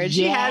in marriage.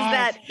 Yes. She has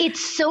that. It's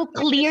so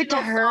clear to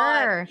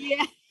her.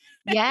 Yeah.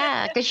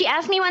 Yeah, because she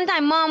asked me one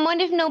time, Mom,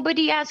 what if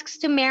nobody asks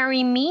to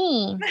marry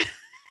me?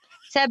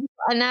 Sabi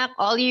ko, anak,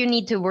 all you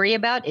need to worry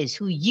about is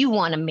who you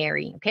want to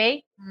marry,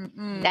 okay?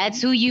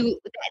 That's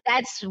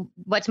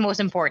what's most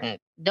important.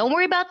 Don't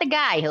worry about the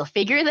guy. He'll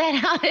figure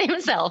that out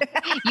himself.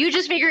 You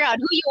just figure out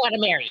who you want to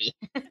marry.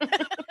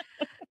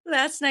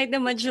 Last night,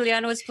 naman,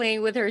 Juliana was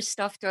playing with her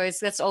stuffed toys.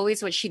 That's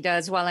always what she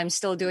does while I'm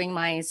still doing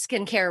my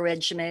skincare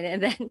regimen.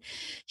 And then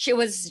she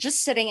was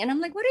just sitting, and I'm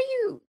like, "What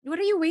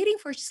are you waiting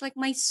for?" She's like,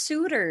 "My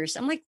suitors."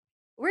 I'm like,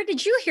 "Where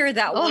did you hear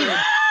that word?"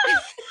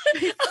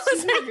 I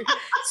was like,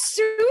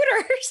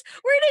 "Suitors?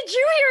 Where did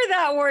you hear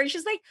that word?"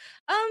 She's like,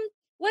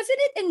 "Wasn't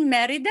it in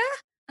Merida?"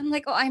 I'm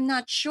like, "Oh, I'm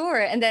not sure."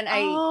 And then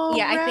I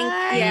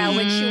think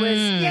when she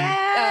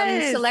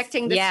was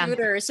selecting the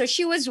suitors, so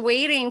she was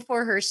waiting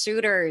for her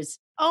suitors.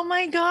 Oh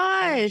my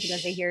gosh. She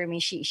doesn't hear me.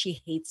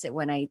 She hates it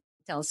when I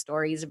tell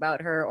stories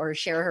about her or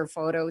share her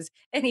photos.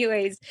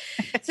 Anyways,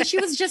 so she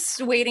was just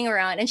waiting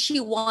around, and she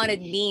wanted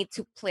me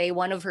to play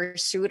one of her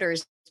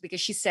suitors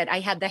because she said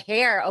I had the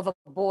hair of a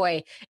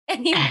boy.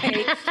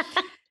 Anyway,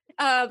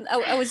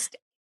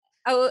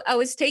 I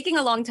was taking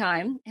a long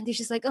time, and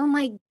she's like, "Oh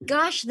my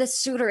gosh, the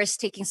suitor is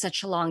taking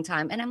such a long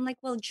time." And I'm like,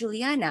 "Well,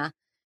 Juliana,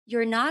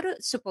 you're not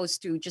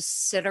supposed to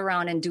just sit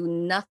around and do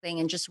nothing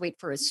and just wait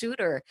for a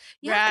suitor.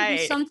 You have to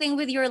do something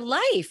with your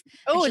life."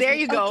 Oh, there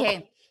you go.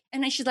 Okay.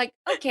 And then she's like,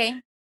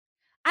 "Okay,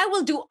 I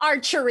will do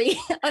archery."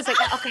 I was like,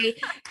 "Okay,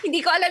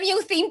 hindi ko alam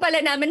yung theme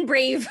pala namin,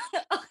 Brave."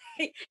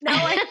 Okay, now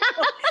I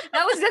know.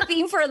 That was the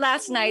theme for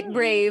last night,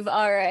 Brave.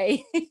 All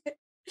right.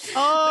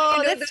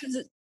 Oh,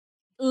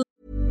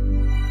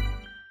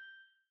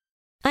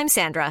 I'm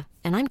Sandra,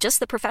 and I'm just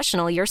the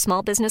professional your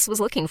small business was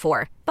looking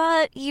for.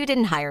 But you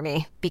didn't hire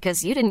me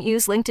because you didn't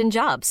use LinkedIn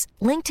Jobs.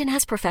 LinkedIn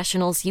has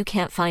professionals you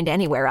can't find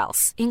anywhere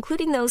else,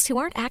 including those who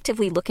aren't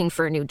actively looking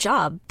for a new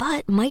job,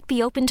 but might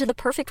be open to the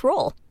perfect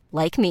role,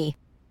 like me.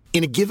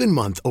 In a given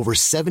month, over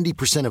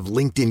 70% of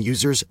LinkedIn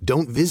users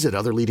don't visit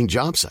other leading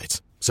job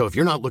sites. So if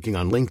you're not looking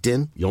on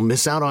LinkedIn, you'll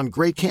miss out on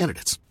great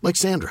candidates like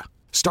Sandra.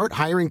 Start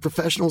hiring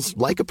professionals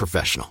like a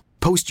professional.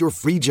 Post your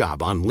free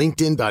job on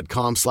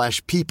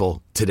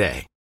linkedin.com/people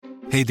today.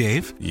 Hey,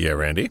 Dave. Yeah,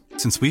 Randy.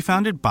 Since we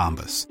founded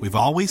Bombas, we've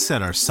always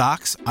said our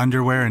socks,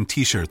 underwear, and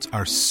T-shirts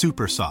are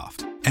super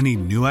soft. Any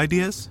new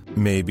ideas?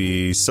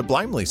 Maybe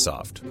sublimely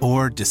soft.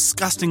 Or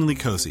disgustingly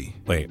cozy.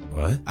 Wait,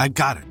 what? I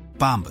got it.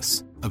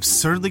 Bombas.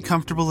 Absurdly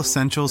comfortable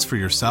essentials for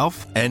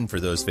yourself and for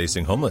those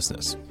facing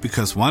homelessness.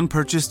 Because one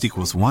purchased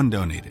equals one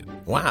donated.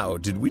 Wow,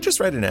 did we just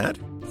write an ad?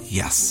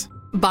 Yes.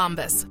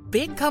 Bombas.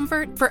 Big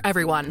comfort for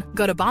everyone.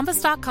 Go to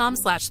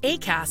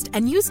bombas.com/ACAST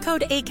and use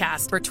code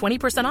ACAST for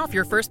 20% off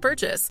your first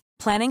purchase.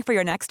 Planning for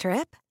your next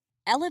trip?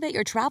 Elevate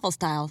your travel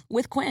style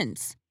with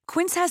Quince.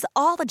 Quince has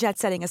all the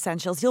jet-setting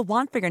essentials you'll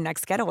want for your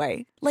next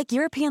getaway, like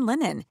European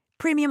linen,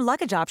 premium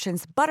luggage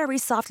options, buttery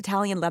soft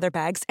Italian leather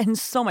bags, and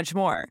so much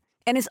more.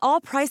 And is all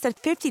priced at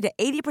 50 to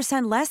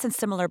 80% less than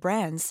similar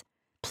brands.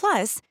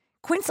 Plus,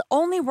 Quince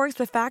only works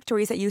with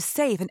factories that use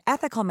safe and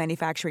ethical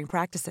manufacturing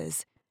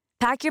practices.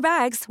 Pack your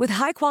bags with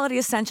high-quality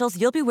essentials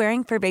you'll be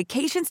wearing for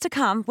vacations to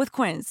come with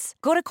Quince.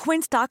 Go to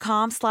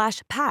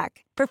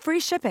quince.com/pack for free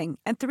shipping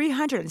and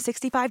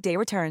 365-day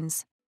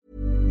returns.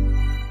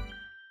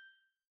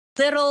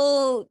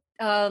 Little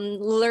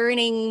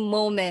learning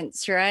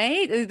moments,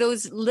 right?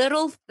 Those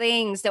little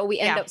things that we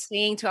end up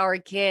saying to our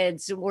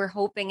kids. We're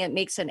hoping it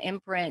makes an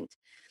imprint.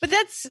 But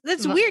that's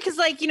weird because,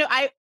 like,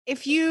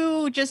 if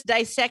you just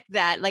dissect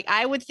that, like,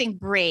 I would think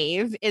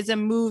Brave is a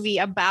movie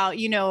about,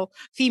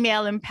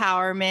 female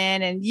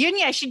empowerment, and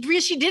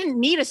she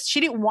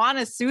didn't want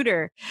a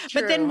suitor.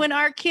 True. But then when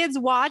our kids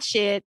watch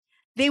it,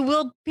 they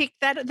will pick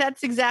that.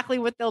 That's exactly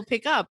what they'll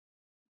pick up.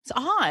 It's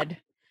odd.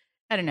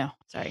 I don't know.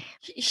 Sorry.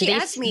 She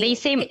asked me.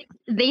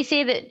 They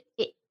say that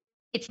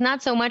it's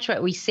not so much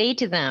what we say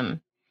to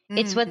them;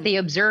 it's what they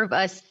observe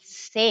us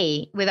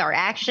say with our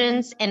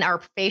actions and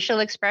our facial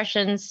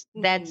expressions,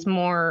 that's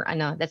more, I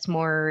know, that's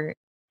more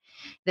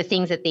the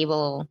things that they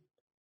will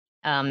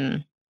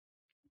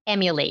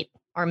emulate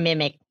or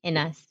mimic in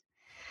us.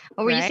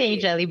 What were you saying,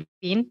 Jelly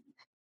Bean?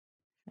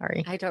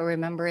 Sorry. I don't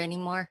remember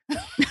anymore.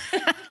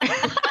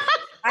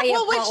 I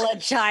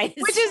apologize.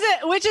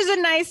 Which is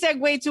a nice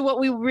segue to what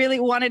we really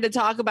wanted to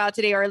talk about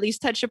today, or at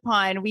least touch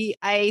upon.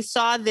 I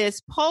saw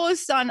this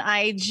post on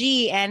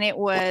IG, and it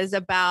was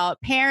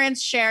about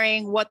parents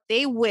sharing what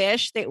they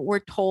wish they were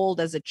told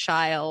as a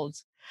child,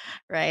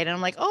 right? And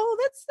I'm like, oh,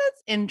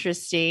 that's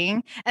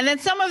interesting. And then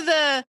some of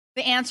the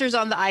answers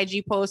on the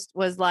IG post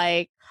was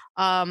like,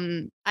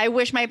 I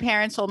wish my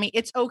parents told me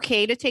it's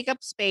okay to take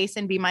up space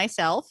and be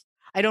myself.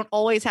 I don't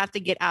always have to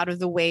get out of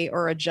the way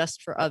or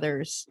adjust for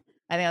others.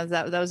 I think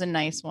that was a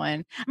nice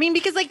one. I mean,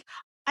 because like,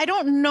 I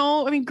don't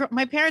know. I mean,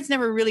 my parents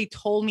never really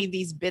told me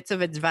these bits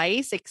of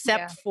advice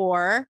except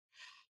for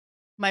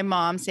my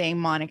mom saying,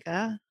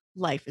 Monica,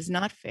 life is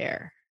not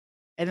fair.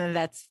 And then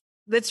that's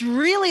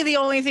really the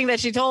only thing that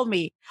she told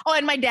me. Oh,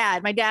 and my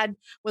dad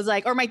was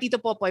like, or my Tito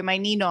Popoy, my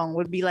Ninong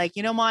would be like,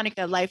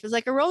 Monica, life is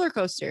like a roller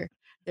coaster.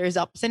 There's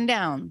ups and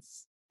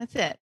downs. That's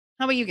it.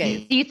 How about you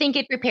guys? Do you think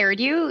it prepared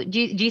you? Do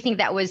you think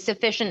that was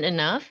sufficient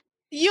enough?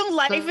 Your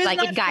life is like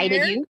not it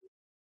guided fair. you?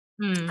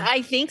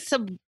 I think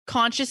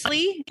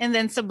subconsciously and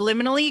then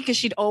subliminally, because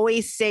she'd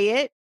always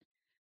say it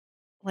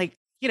like,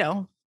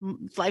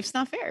 life's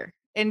not fair.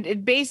 And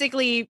it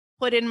basically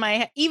put in my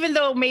head, even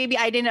though maybe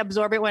I didn't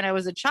absorb it when I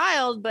was a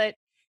child, but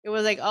it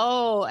was like,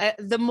 oh,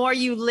 the more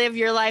you live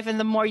your life and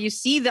the more you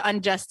see the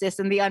injustice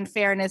and the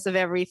unfairness of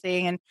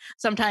everything. And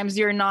sometimes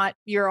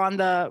you're on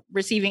the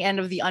receiving end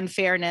of the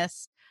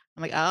unfairness.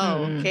 I'm like,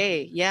 oh,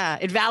 okay. Yeah.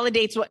 It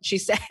validates what she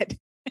said.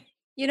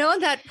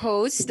 That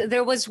post,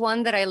 there was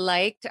one that I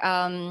liked,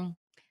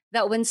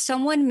 that when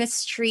someone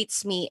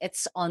mistreats me,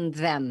 it's on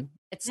them.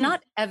 It's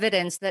not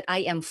evidence that I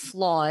am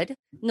flawed,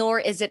 nor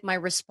is it my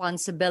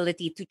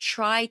responsibility to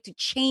try to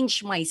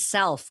change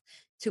myself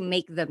to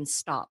make them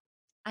stop.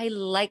 I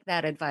like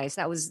that advice.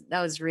 That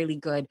was really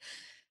good.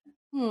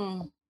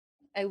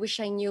 I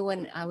wish I knew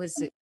when I wish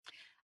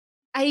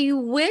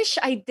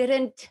I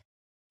didn't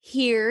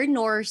hear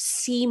nor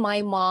see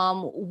my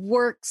mom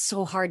work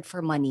so hard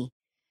for money.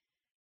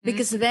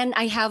 Because then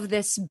I have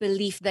this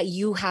belief that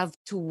you have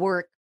to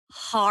work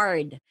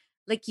hard.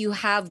 Like you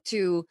have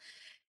to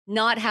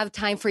not have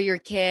time for your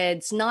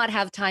kids, not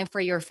have time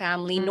for your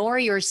family, nor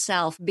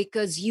yourself,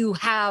 because you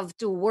have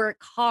to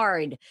work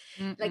hard.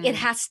 Like it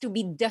has to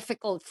be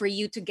difficult for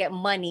you to get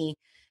money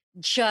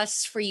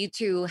just for you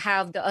to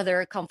have the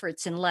other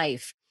comforts in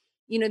life.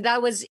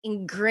 That was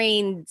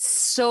ingrained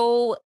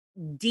so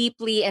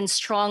deeply and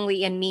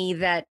strongly in me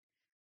that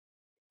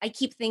I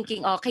keep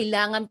thinking,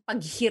 kailangan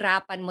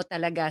paghirapan mo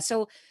talaga.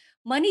 So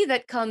money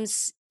that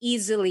comes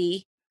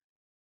easily,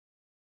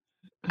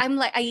 I'm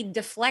like, I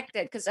deflect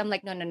it because I'm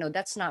like, no,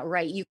 that's not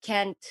right. You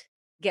can't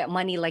get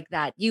money like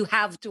that. You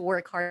have to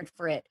work hard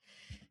for it.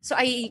 So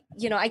I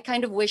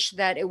kind of wish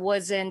that it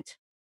wasn't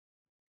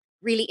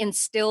really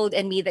instilled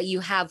in me that you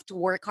have to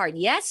work hard.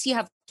 Yes, you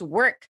have to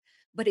work,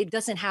 but it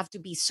doesn't have to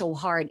be so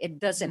hard. It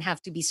doesn't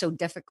have to be so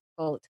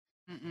difficult.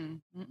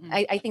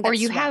 I think that's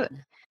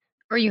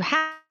Or you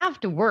have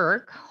to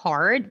work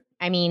hard.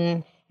 I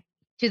mean,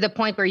 to the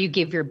point where you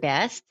give your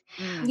best.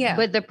 Yeah.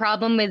 But the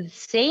problem with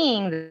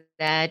saying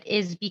that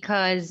is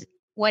because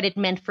what it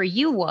meant for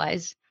you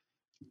was,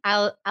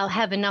 I'll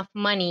have enough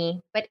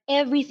money, but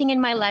everything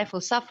in my life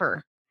will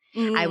suffer.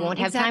 I won't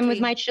have time with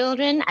my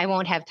children. I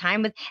won't have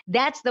time with.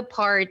 That's the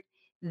part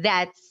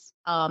that's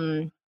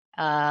kumbaga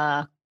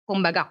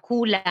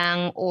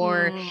kulang,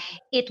 or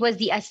it was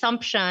the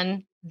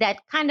assumption that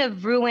kind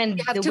of ruined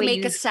you have the to way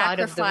make you a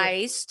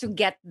sacrifice to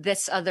get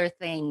this other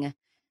thing.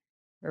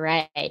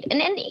 Right.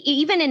 And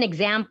even an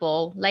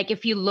example, like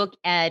if you look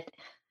at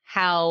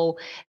how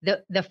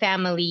the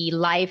family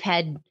life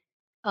had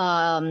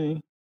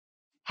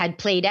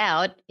played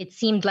out, it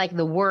seemed like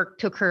the work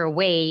took her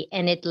away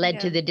and it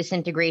led to the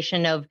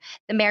disintegration of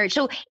the marriage.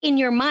 So in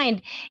your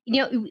mind,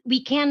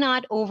 we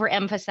cannot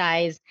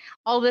overemphasize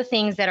all the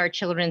things that our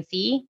children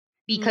see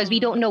because we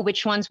don't know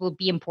which ones will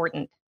be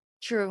important.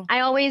 True. I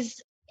always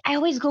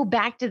go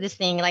back to this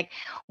thing, like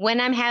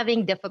when I'm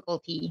having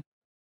difficulty,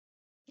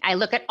 I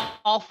look at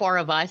all four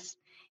of us.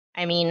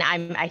 I mean,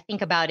 I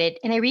think about it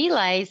and I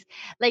realize,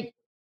 like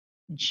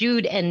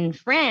Jude and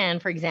Fran,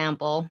 for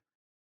example,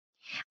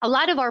 a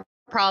lot of our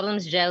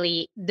problems,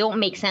 Jelly, don't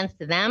make sense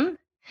to them,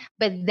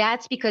 but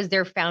that's because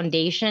their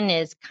foundation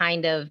is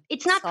kind of,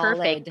 it's not solid.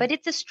 Perfect, but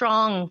it's a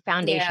strong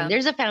foundation. Yeah.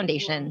 There's a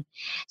foundation.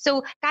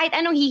 So kahit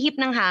anong hihip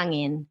ng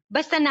hangin,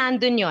 basta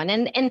nandun yon.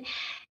 And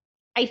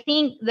I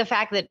think the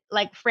fact that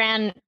like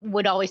Fran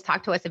would always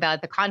talk to us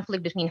about the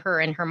conflict between her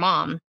and her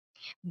mom.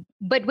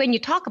 But when you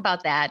talk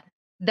about that,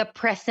 the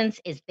presence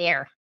is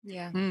there.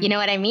 Yeah. You know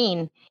what I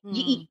mean?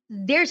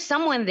 There's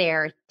someone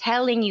there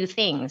telling you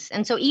things.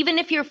 And so even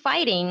if you're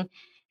fighting,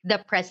 the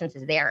presence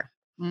is there.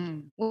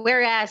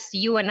 Whereas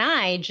you and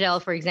I, Jel,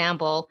 for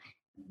example,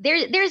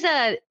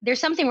 there's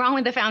something wrong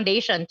with the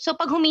foundation. So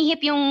pag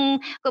humihip yung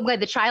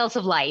the trials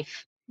of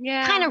life,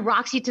 kind of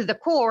rocks you to the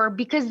core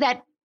because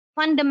that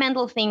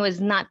fundamental thing was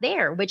not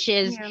there, which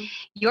is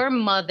your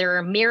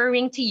mother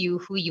mirroring to you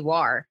who you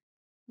are.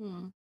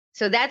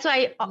 So that's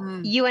why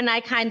you and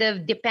I kind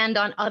of depend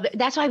on other.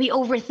 That's why we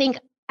overthink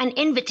an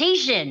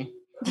invitation.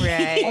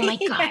 Right. Oh my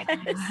God.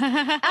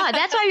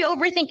 That's why we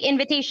overthink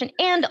invitation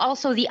and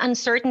also the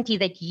uncertainty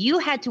that you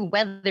had to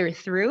weather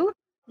through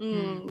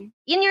in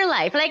your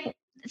life. Like,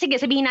 sige,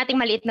 sabihin nating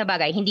maliit na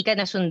bagay, hindi ka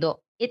nasundo.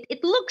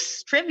 It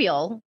looks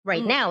trivial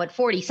right now at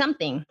 40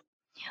 something,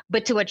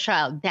 but to a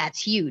child,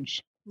 that's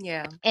huge.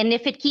 Yeah. And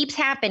if it keeps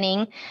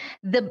happening,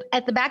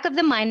 at the back of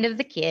the mind of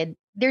the kid,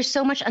 there's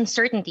so much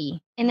uncertainty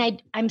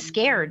and I'm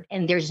scared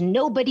and there's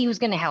nobody who's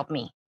going to help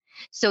me.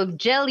 So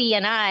Jelly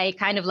and I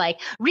kind of like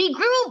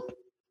regroup,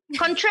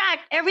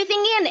 contract,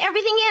 everything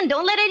in.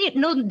 Don't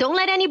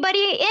let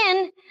anybody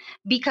in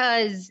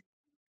because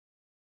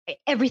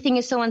everything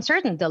is so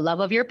uncertain. The love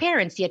of your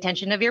parents, the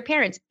attention of your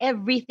parents,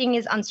 everything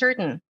is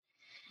uncertain.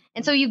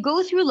 And so you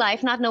go through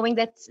life not knowing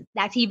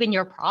that's even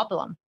your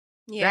problem.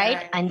 Yeah.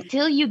 Right?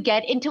 Until you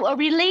get into a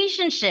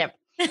relationship.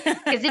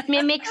 Because it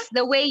mimics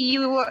the way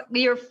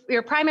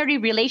your primary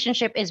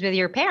relationship is with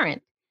your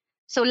parent.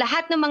 So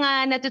lahat ng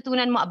mga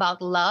natutunan mo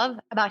about love,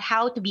 about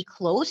how to be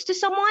close to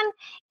someone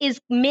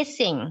is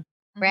missing,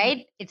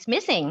 right? It's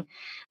missing.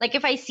 Like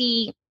if I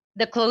see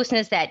the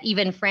closeness that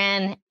even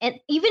Fran and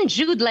even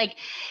Jude, like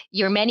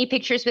your many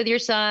pictures with your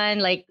son,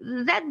 like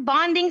that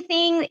bonding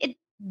thing,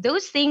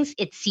 those things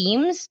it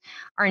seems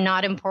are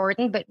not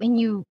important. But when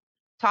you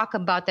talk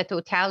about the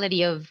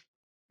totality of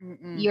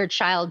your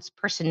child's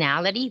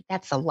personality,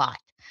 that's a lot.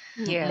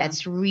 Yeah.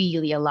 That's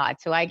really a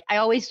lot. So I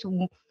always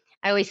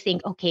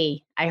think,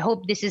 okay, I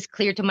hope this is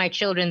clear to my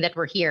children that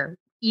we're here.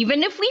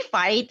 Even if we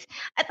fight,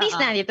 at least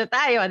nandito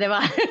tayo, di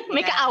ba?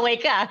 May kaaway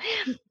ka.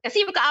 Kasi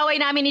yung kaaway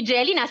namin ni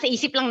Jelly, nasa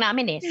isip lang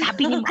namin eh.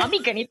 Sabi ni Mommy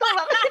ganito.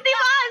 Di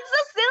ba? It's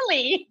so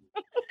silly.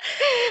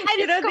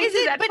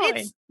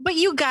 But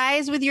you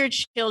guys with your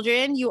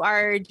children, you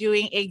are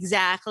doing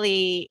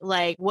exactly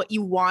like what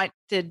you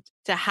wanted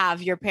to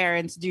have your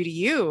parents do to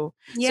you.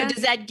 Yeah. So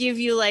does that give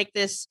you like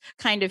this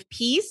kind of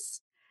peace?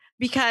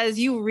 Because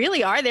you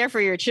really are there for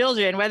your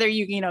children, whether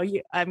you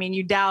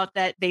doubt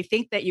that they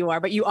think that you are,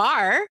 but you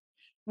are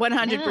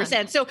 100%.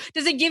 Yeah. So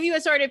does it give you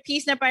a sort of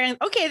peace na parang,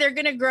 okay, they're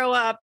going to grow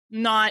up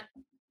not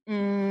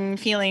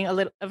feeling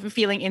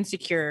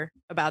insecure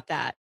about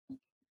that?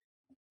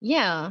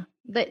 Yeah.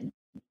 But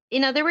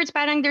in other words,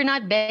 parang they're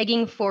not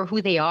begging for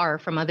who they are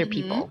from other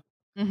people.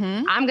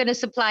 I'm going to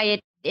supply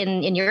it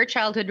in your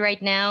childhood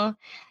right now.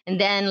 And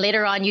then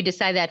later on, you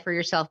decide that for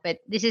yourself. But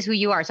this is who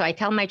you are. So I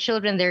tell my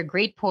children their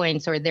great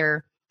points or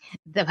the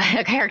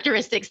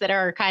characteristics that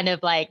are kind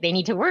of like they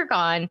need to work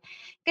on.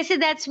 Because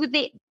that's what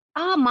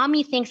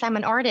Mommy thinks I'm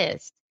an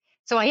artist.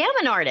 So I am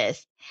an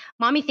artist.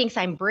 Mommy thinks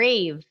I'm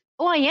brave.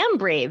 Oh, I am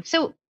brave.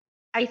 So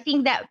I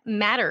think that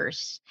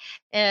matters.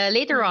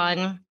 Later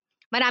on,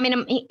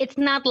 it's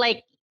not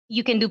like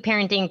you can do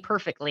parenting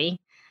perfectly.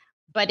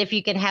 But if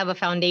you can have a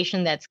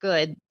foundation that's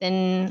good,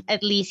 then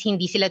at least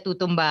hindi sila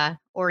tutumba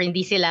or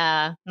hindi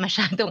sila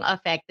masyadong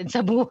affected sa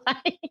buhay.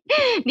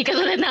 Hindi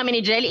katulad namin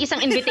ni Jelly,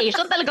 isang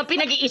invitation talagang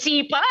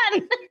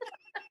pinag-iisipan.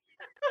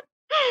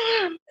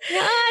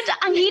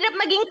 Ang hirap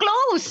maging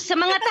close sa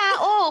mga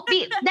tao.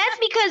 That's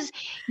because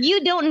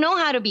you don't know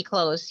how to be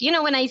close. You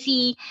know, when I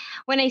see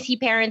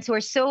parents who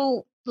are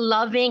so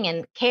loving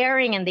and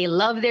caring and they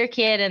love their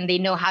kid and they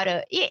know how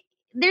to,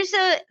 there's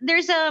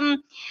a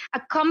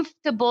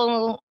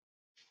comfortable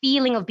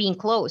feeling of being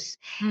close.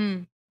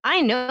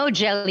 I know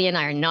Jelly and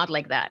I are not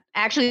like that.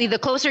 Actually, the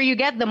closer you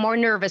get, the more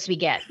nervous we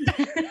get.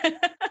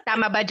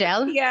 Tama ba,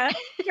 Jel? Yeah,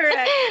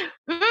 correct.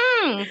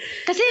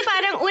 Kasi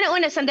parang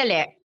una-una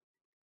sandali,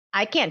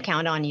 I can't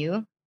count on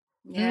you.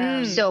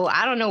 Yeah. So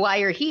I don't know why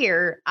you're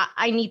here.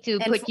 I need to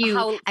put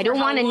you. I don't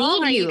want to need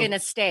you. Are you gonna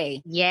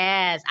stay?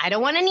 Yes, I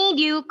don't want to need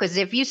you because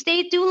if you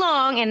stay too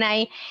long and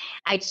I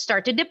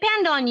start to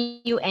depend on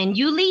you and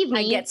you leave me,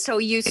 I get so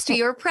used to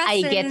your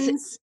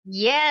presence.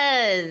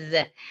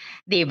 Yes,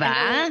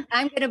 diba?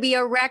 I'm gonna be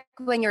a wreck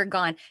when you're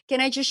gone.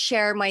 Can I just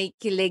share my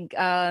kilig?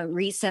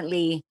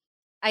 Recently,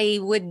 I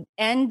would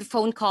end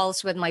phone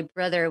calls with my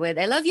brother with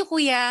 "I love you,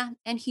 kuya,"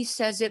 and he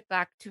says it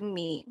back to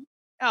me.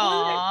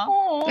 Aww.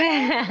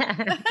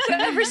 So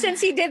ever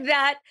since he did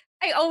that,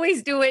 I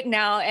always do it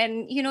now.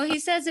 And, he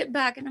says it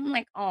back and I'm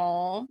like,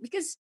 oh,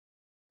 because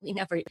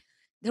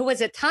there was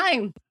a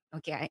time.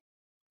 Okay.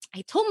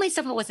 I told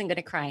myself I wasn't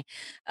going to cry.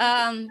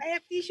 I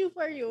have tissue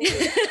for you.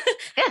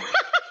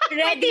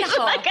 Ready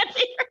ako.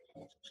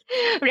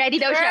 Ready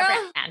daw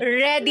siya.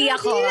 Ready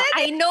ako.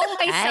 I know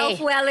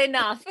myself well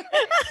enough.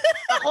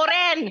 Ako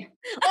rin.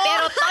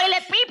 Pero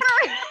toilet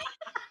paper.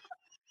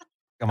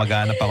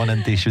 Kamag-anak ako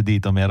ng tissue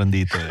dito. Meron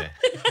dito eh.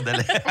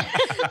 Dali.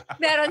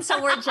 Meron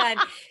somewhere dyan.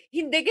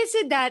 Hindi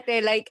kasi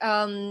dati, like,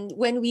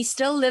 when we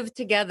still lived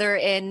together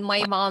in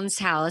my mom's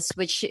house,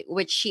 which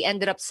she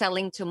ended up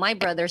selling to my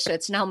brother, so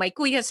it's now my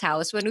kuya's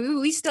house. When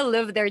we still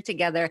lived there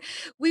together,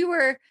 we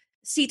were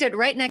seated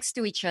right next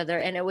to each other,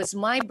 and it was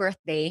my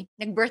birthday.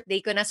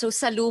 Nag-birthday ko na, so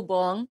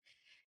salubong.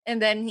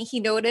 And then he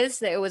noticed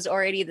that it was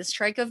already the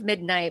strike of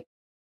midnight.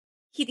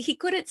 He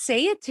couldn't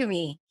say it to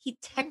me. He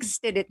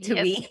texted it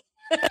to me.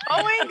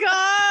 Oh my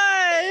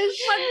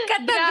gosh!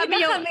 Magkatabi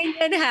na kami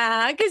yan,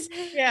 ha? Because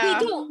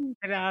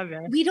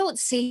we don't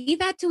say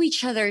that to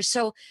each other.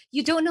 So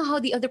you don't know how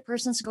the other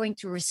person's going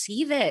to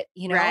receive it,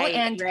 you know?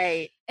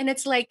 Right, and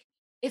it's like,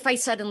 if I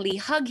suddenly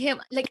hug him,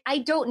 like, I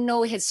don't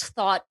know his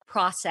thought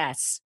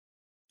process,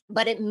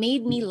 but it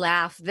made me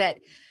laugh that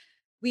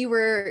we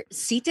were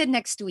seated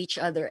next to each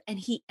other and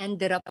he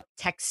ended up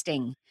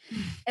texting.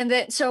 And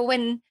then, so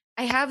when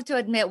I have to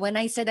admit, when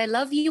I said, I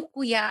love you,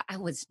 kuya, I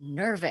was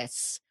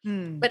nervous.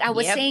 But I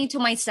was saying to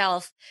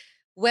myself,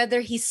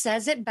 whether he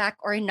says it back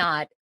or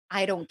not,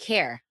 I don't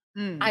care.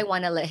 I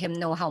want to let him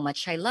know how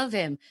much I love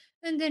him.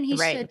 And then he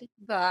said it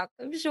back.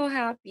 I'm so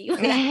happy. No,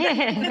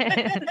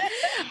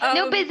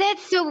 but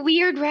that's so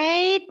weird,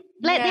 right?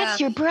 That's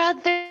your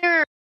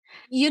brother.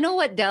 You know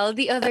what, Del?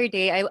 The other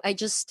day, I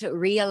just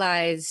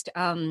realized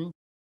the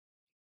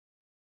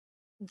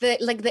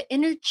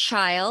inner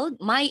child,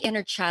 my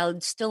inner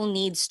child still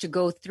needs to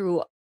go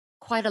through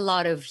quite a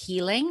lot of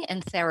healing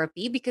and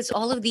therapy because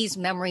all of these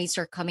memories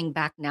are coming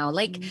back now.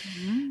 Like,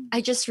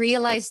 I just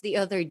realized the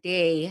other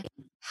day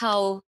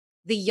how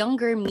the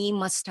younger me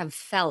must have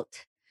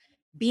felt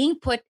being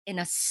put in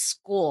a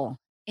school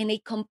in a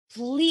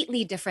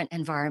completely different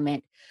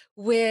environment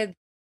with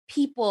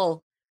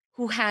people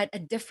who had a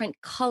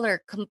different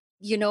color,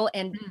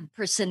 and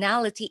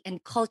personality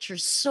and culture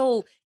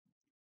so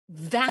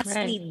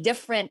vastly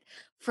different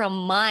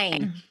from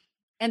mine.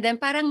 And then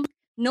parang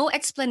no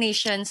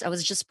explanations. I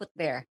was just put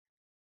there.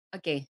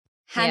 Okay,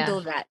 handle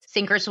that.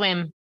 Sink or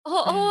swim.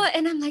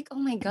 And I'm like, oh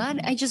my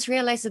God, I just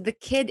realized that the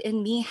kid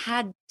in me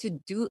had to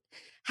deal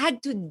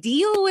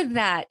with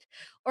that.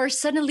 Or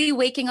suddenly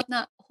waking up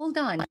now, hold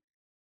on.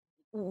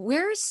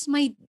 Where's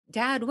my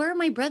dad? Where are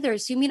my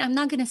brothers? You mean I'm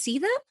not gonna see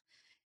them?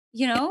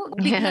 You know?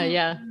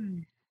 Yeah.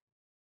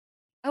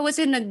 I was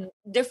in a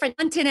different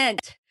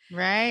continent.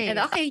 Right. And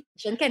okay,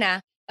 dyan ka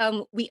na.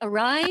 We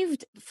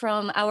arrived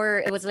from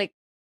it was like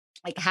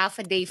half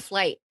a day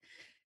flight.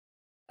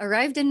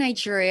 Arrived in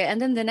Nigeria,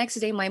 and then the next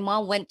day my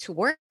mom went to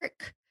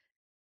work.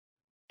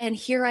 And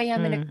here I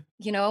am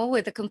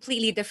with a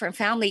completely different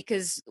family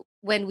because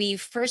when we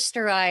first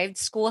arrived,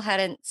 school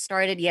hadn't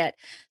started yet.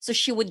 So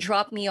she would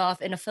drop me off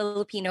in a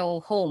Filipino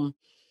home.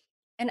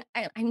 And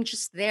I'm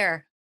just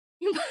there.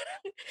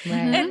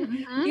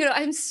 And,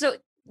 I'm so,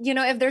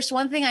 if there's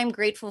one thing I'm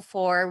grateful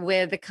for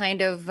with the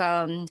kind of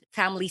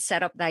family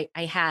setup that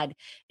I had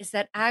is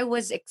that I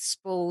was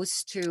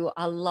exposed to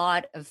a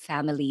lot of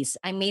families.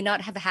 I may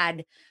not have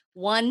had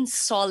one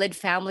solid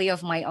family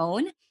of my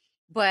own,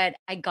 but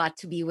I got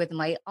to be with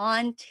my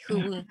aunt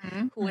who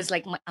was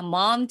like a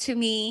mom to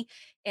me,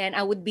 and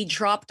I would be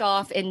dropped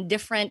off in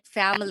different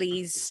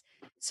families.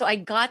 So I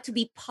got to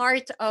be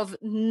part of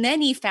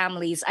many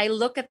families. I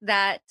look at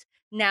that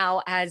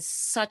now as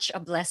such a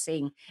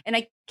blessing. And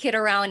I kid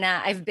around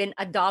now, I've been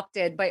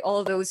adopted by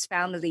all those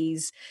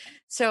families.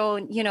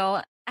 So,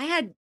 I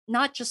had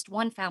not just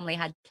one family, I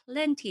had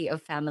plenty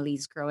of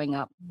families growing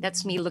up.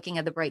 That's me looking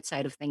at the bright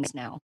side of things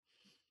now.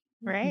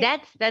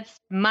 Right. That's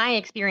my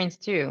experience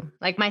too.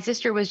 Like my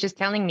sister was just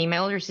telling me, my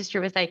older sister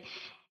was like,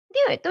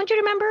 dude, don't you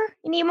remember?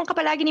 Iniwan ka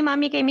palagi ni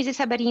mami kay Mrs.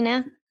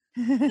 Sabarina.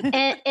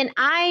 and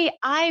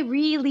I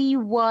really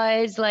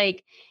was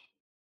like,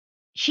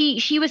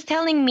 she was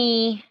telling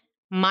me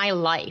my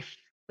life,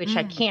 which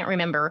I can't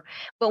remember.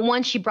 But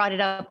once she brought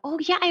it up, oh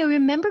yeah, I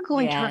remember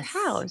going to her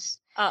house.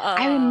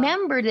 I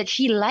remember that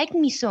she liked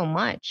me so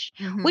much,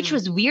 which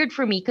was weird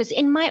for me because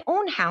in my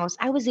own house,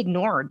 I was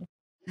ignored.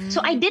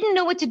 So I didn't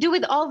know what to do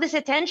with all this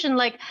attention.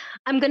 Like,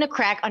 I'm going to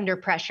crack under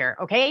pressure,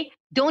 okay?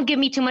 Don't give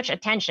me too much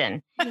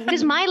attention.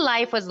 Because my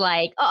life was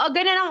like,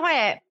 ganun ako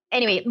eh.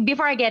 Anyway,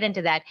 before I get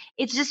into that,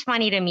 it's just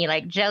funny to me,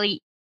 like,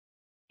 Jelly,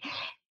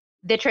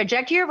 the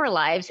trajectory of our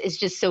lives is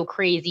just so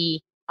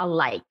crazy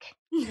alike.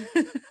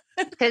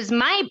 Because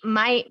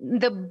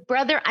the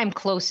brother I'm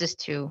closest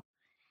to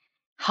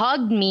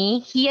hugged me.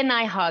 He and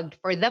I hugged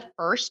for the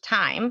first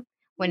time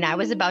when I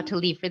was about to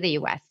leave for the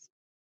US.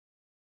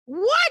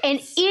 What?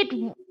 And it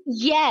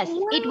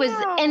was,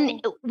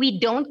 and we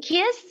don't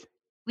kiss,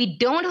 we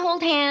don't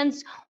hold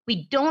hands,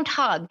 we don't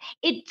hug.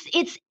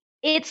 It's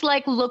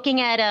like looking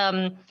at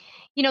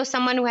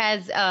someone who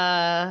has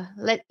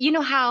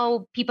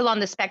how people on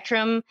the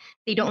spectrum,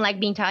 they don't like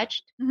being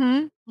touched.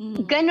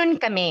 Ganon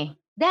kami.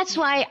 That's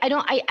why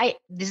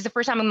this is the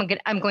first time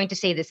I'm going to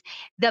say this.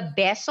 The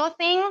beso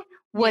thing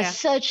was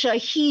such a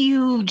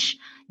huge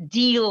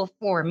deal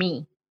for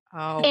me.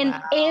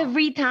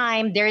 Every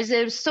time there's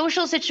a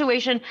social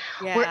situation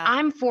where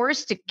I'm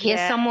forced to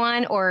kiss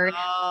someone or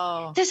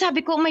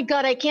sabi ko, oh my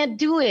God, I can't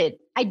do it.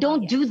 I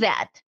don't do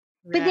that.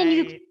 Right. But then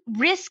you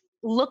risk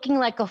looking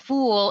like a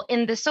fool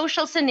in the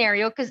social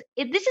scenario because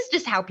this is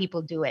just how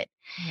people do it.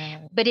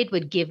 Right. But it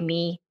would give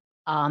me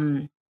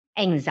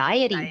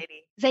anxiety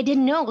because I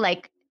didn't know,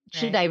 like,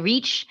 should I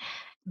reach?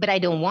 But I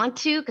don't want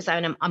to because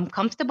I'm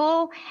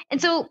uncomfortable.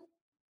 And so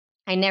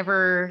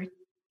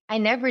I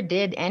never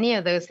did any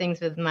of those things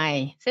with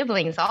my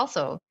siblings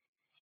also.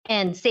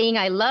 And saying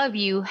I love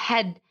you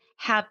had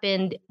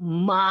happened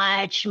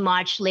much,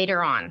 much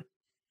later on.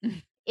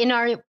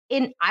 I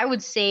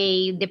would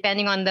say,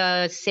 depending on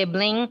the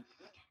sibling,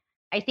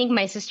 I think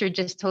my sister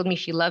just told me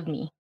she loved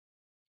me.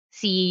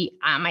 See,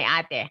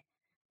 my ate.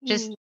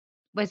 Just,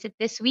 was it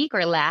this week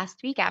or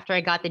last week after I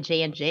got the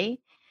J&J?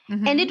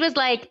 And it was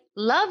like,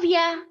 love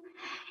ya.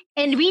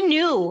 And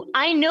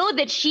I know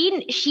that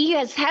she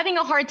is having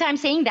a hard time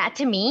saying that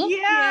to me.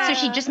 Yeah. So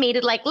she just made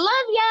it like,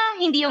 love ya.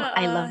 Hindi yung,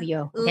 I love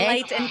you. Okay?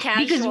 Light and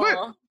casual. Because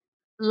we're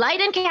light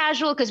and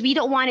casual because we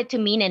don't want it to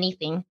mean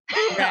anything.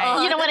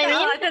 Right. You know what I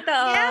mean?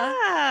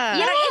 Yeah.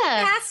 In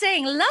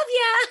passing, love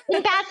ya.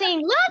 In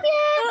passing, love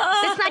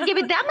ya. Let's not give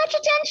it that much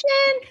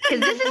attention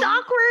because this is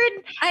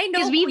awkward. I know,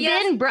 because we've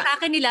been... sa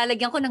akin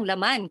nilalagyan ko ng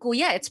laman.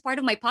 Kuya, it's part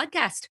of my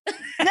podcast.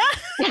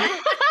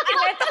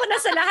 Kinento ko na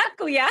sa lahat,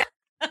 kuya.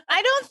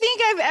 I don't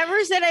think I've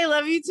ever said I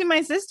love you to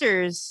my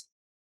sisters.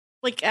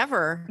 Like,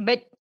 ever.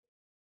 But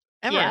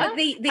ever. Yeah. But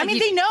they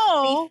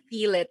know. They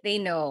feel it. They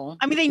know.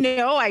 I mean, they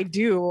know I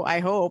do,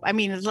 I hope. I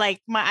mean, it's like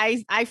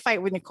I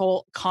fight with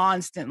Nicole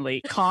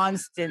constantly.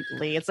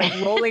 It's like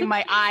rolling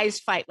my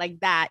eyes fight like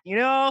that, you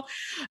know?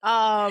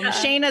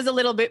 Shayna's a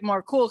little bit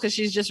more cool because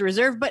she's just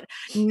reserved. But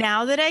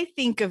now that I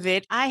think of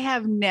it, I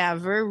have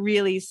never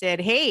really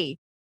said, hey,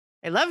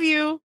 I love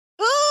you.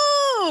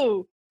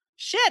 Ooh,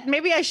 shit,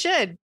 maybe I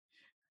should.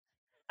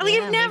 Like,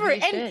 I've never,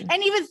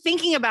 and even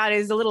thinking about it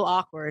is a little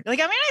awkward. Like,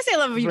 I mean, I say I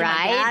love you to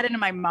my dad and to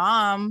my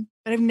mom,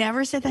 but I've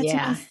never said that to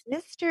my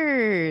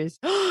sisters.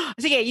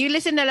 Sige, you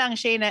listen na lang,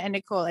 Shayna and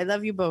Nicole. I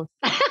love you both.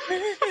 No,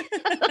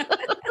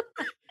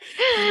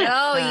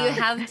 you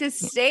have to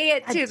say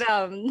it to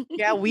them.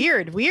 Yeah,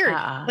 weird.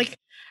 Like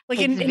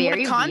in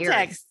what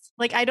context? Weird.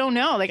 Like, I don't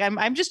know. Like,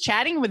 I'm just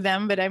chatting with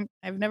them, but I've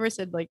never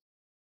said like,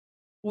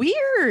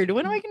 weird.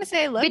 When am I going to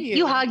say I love you? But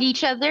you hug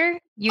each other.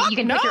 You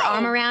can put your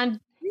arm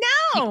around.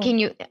 No. Can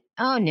you?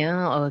 Oh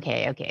no.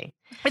 Okay.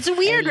 It's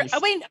weird. I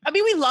mean,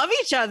 we love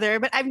each other,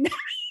 but I've never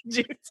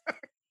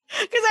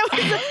because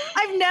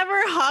I've never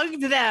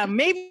hugged them.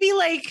 Maybe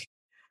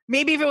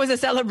if it was a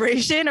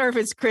celebration or if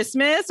it's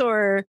Christmas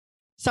or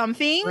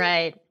something,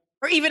 right?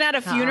 Or even at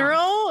a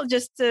funeral,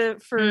 just for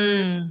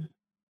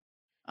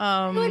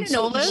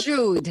solace.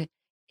 Jude,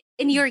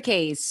 in your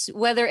case,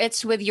 whether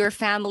it's with your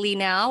family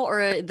now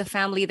or the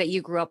family that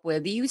you grew up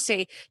with, do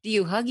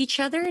you hug each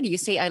other? Do you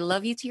say I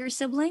love you to your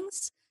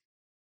siblings?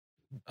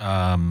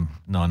 No,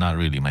 not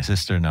really. My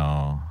sister,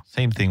 no.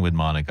 Same thing with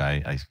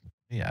Monica.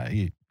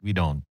 We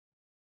don't.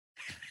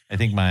 I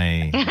think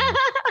my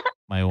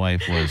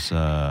wife was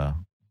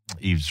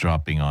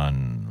eavesdropping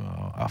on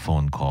a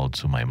phone call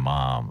to my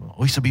mom.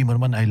 Uy, sabihin mo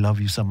naman, I love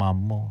you sa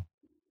mom mo.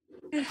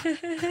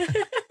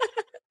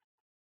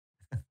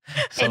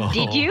 So, and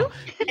did you?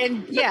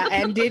 And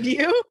did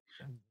you?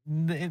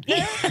 Hindi.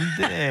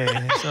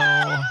 So,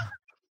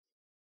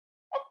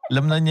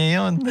 alam na niya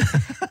yun.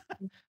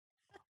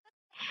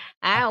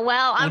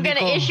 Well, I'm going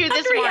to issue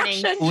this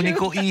warning.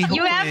 Único hijo.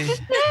 You have to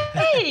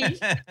say.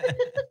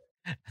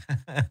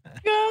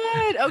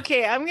 Good.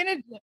 Okay,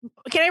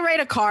 can I write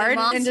a card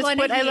and just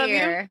put I love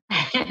you?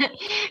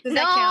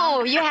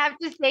 No, you have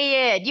to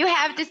say it.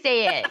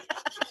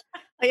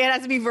 Like, it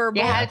has to be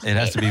verbal. It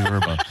has to be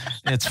verbal.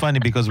 It's funny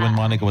because when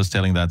Monica was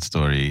telling that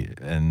story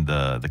and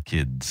the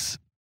kids,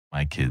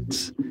 my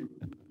kids,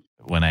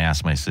 when I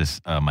asked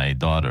my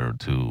daughter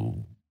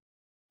to,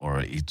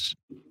 or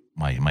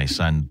my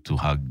son to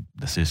hug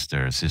the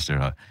sister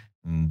hug,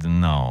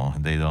 no,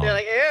 they don't. They're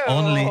like, ew.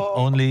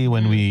 Only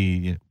when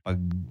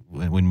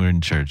when we're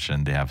in church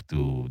and they have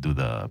to do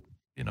the,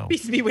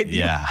 peace be with you.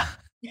 Yeah.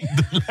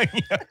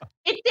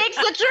 It takes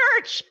the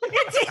church.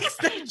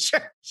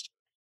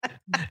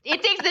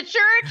 It takes the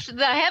church,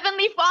 the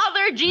Heavenly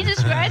Father,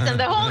 Jesus Christ, and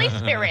the Holy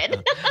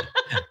Spirit.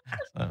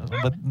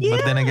 But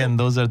then again,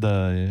 those are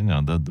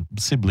the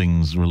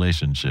siblings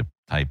relationship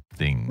type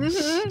things,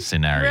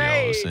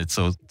 scenarios. Right.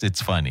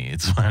 It's funny.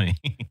 It's funny.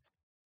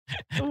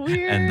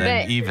 Weird. And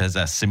then Eve has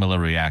a similar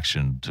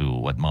reaction to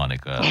what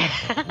Monica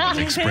was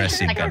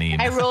expressing. Like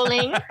eye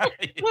rolling. But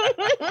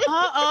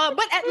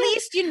at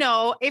least,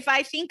 if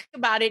I think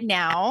about it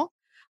now,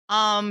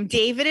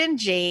 David and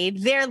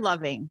Jade, they're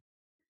loving.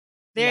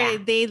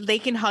 They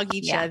can hug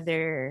each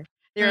other.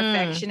 They're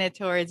affectionate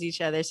towards each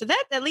other. So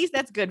at least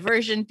that's good.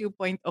 Version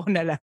 2.0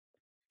 na lang.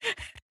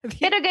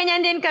 Pero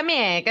ganyan din kami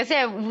eh. Kasi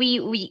I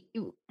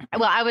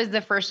was the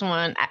first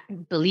one,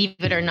 believe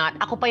it or not.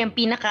 Ako pa yung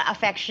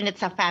pinaka-affectionate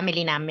sa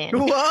family namin.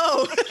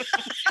 Whoa!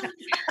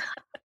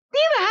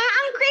 Diba?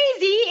 I'm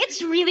crazy.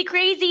 It's really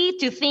crazy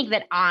to think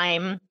that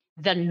I'm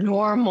the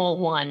normal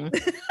one.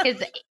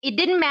 Because it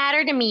didn't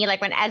matter to me.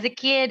 Like when as a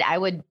kid, I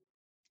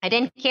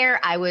didn't care.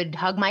 I would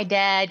hug my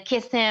dad,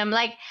 kiss him,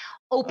 like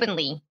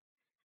openly.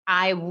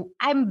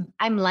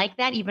 I'm like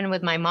that even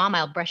with my mom.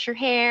 I'll brush her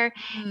hair.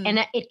 And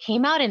it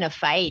came out in a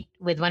fight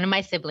with one of my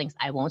siblings.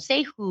 I won't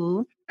say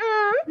who.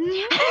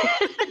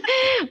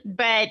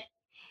 But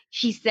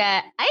she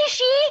said, "Ay,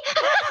 she?"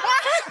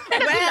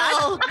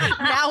 Well,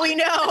 now we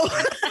know.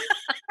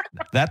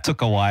 That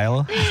took a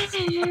while.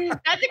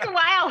 That took a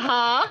while,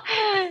 huh?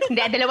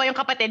 Hindi, dalawa yung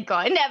kapatid ko.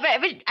 Hindi,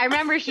 but I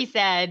remember she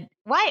said,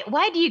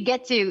 why do you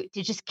get to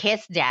just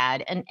kiss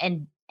dad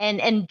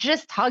and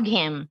just hug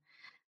him?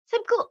 I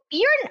said, go,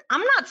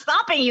 I'm not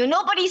stopping you.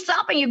 Nobody's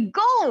stopping you.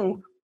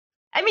 Go.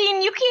 I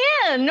mean, you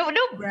can. No,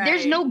 Right.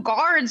 There's no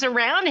guards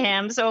around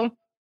him. So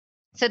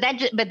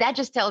that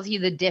just tells you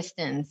the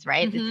distance,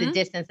 right? It's the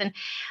distance. And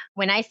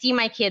when I see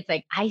my kids,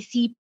 like I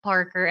see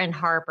Parker and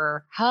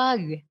Harper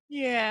hug.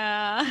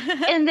 Yeah.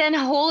 And then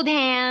hold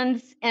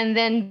hands. And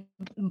then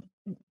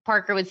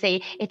Parker would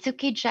say, "It's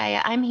okay,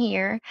 Jaya, I'm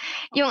here."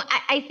 You know,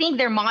 I think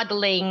they're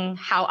modeling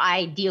how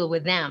I deal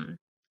with them.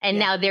 And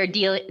now they're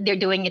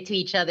doing it to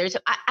each other. So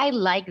I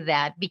like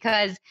that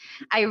because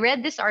I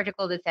read this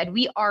article that said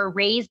we are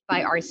raised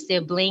by our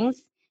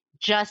siblings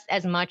just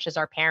as much as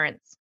our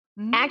parents.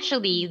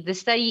 Actually, the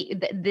study,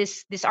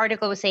 this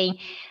article was saying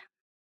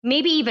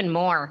maybe even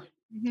more.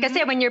 Because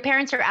when your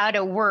parents are out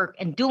at work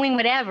and doing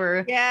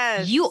whatever,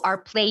 you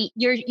are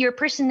your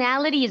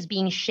personality is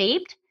being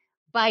shaped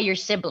by your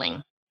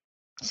sibling.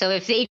 So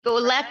if they go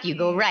left, you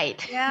go right.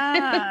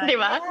 Yeah.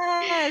 Diba?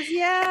 Yes.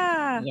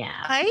 Yeah.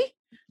 Yeah. Hi.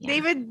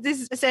 David,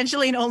 this is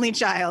essentially an only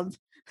child.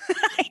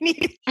 I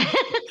need.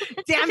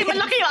 Damn Kasi it.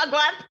 malaki yung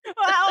agwat.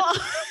 Wow.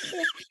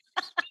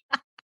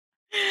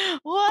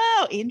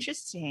 Wow.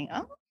 Interesting.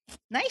 Oh,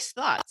 nice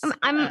thoughts.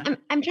 I'm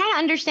trying to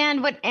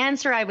understand what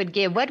answer I would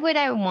give. What would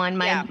I want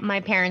my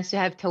parents to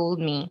have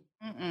told me?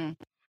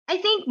 I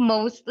think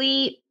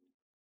mostly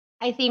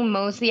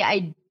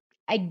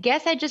I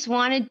guess I just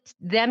wanted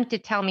them to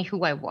tell me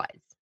who I was.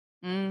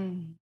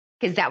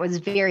 Because that was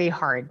very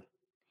hard.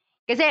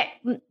 Because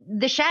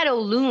the shadow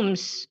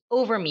looms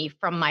over me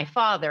from my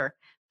father,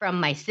 from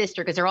my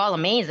sister, because they're all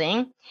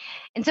amazing.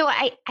 And so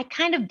I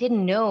kind of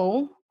didn't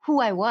know who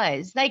I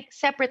was, like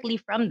separately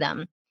from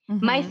them.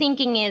 My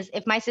thinking is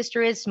if my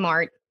sister is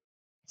smart,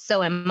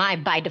 so am I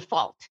by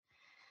default.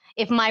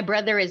 If my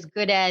brother is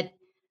good at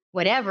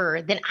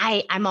whatever, then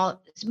I'm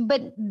all,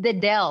 but the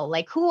Del,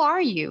 like, who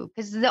are you?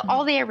 Because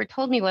all they ever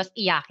told me was,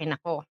 iyakin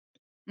ako.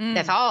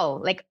 That's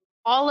all. Like,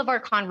 all of our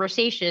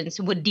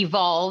conversations would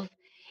devolve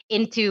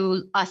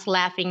into us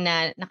laughing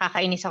na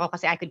nakakainis ako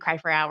kasi I could cry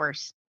for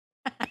hours.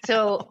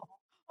 So,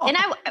 and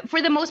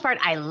for the most part,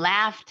 I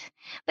laughed.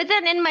 But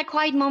then in my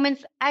quiet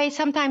moments, I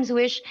sometimes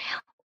wish,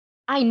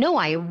 I know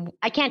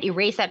I can't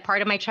erase that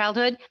part of my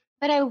childhood,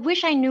 but I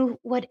wish I knew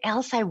what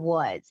else I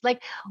was.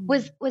 Like,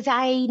 was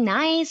I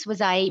nice? Was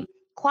I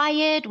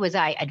quiet? Was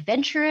I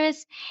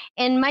adventurous?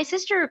 And my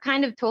sister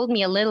kind of told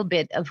me a little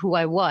bit of who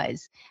I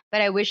was,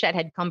 but I wish that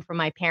had come from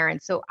my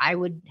parents. So I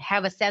would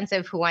have a sense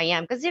of who I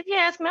am. Because if you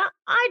ask me,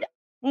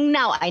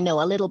 now I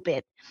know a little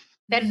bit.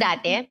 Pero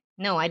dati,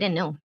 no, I didn't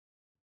know.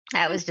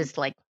 I was just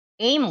like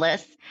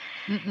aimless.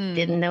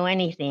 Didn't know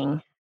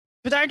anything.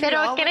 But aren't we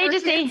all can I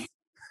just say,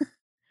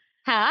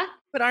 huh?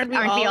 But aren't we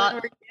all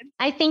kids?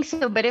 I think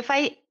so. But if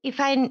I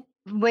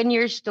when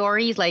your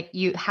story is like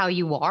how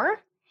you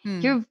are,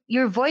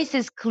 your voice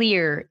is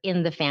clear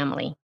in the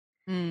family.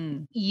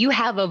 You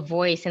have a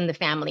voice in the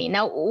family.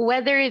 Now,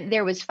 whether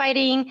there was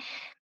fighting,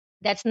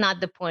 that's not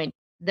the point.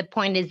 The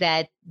point is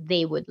that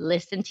they would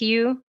listen to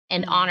you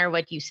and honor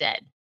what you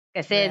said.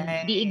 Kasi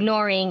the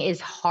ignoring is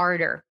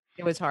harder.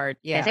 It was hard.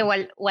 Yeah. Kasi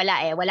wala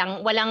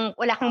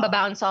kang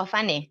babaon sa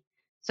fan eh.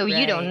 So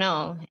you don't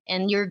know.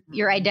 And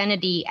your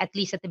identity, at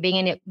least at the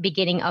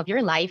beginning of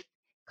your life,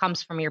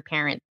 comes from your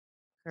parents.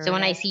 Correct. So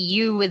when I see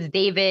you with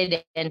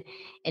David and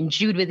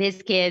Jude with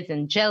his kids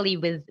and Jelly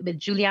with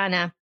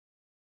Juliana,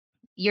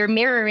 you're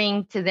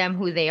mirroring to them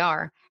who they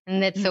are.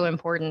 And that's so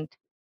important.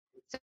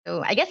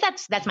 So I guess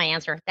that's my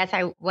answer. That's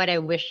what I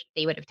wish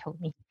they would have told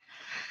me.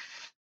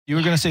 You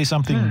were going to say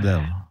something,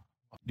 Del.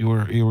 You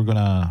were going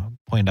to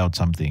point out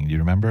something. Do you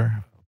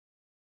remember?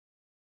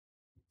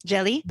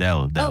 Jelly?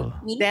 Del. Oh,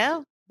 me?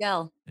 Del?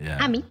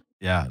 Yeah. Me?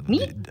 Yeah.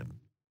 Me?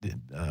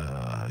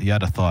 You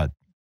had a thought.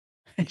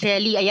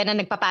 Jelly, ayan na,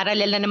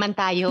 nagpaparallel na naman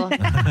tayo.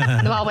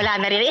 Nawawala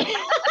na rin.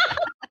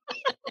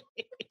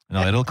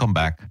 No, it'll come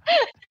back.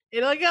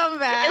 It'll come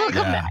back. It'll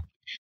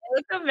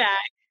come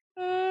back.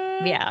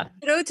 Yeah.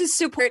 To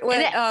support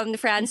what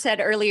Fran said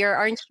earlier,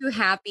 aren't you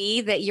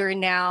happy that you're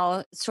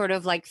now sort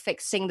of like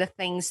fixing the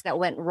things that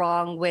went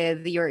wrong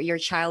with your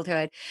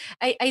childhood?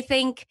 I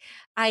think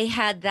I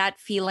had that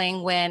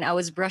feeling when I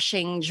was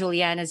brushing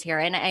Juliana's hair,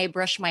 and I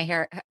brush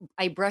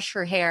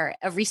her hair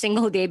every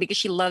single day because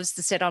she loves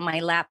to sit on my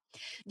lap.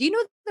 Do you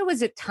know there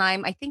was a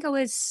time, I think I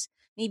was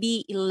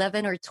maybe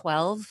 11 or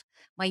 12,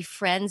 my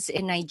friends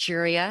in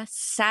Nigeria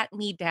sat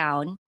me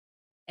down,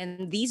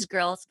 and these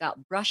girls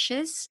got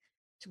brushes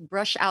to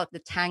brush out the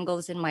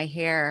tangles in my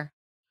hair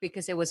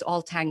because it was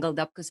all tangled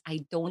up because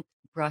I don't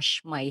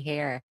brush my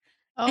hair.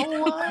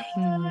 Oh, what?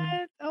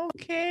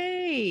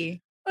 Okay.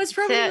 I was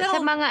from and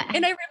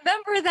I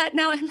remember that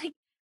now. I'm like,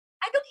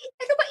 I don't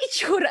ba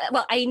itsura?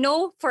 Well, I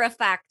know for a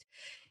fact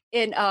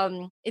when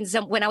I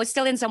was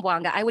still in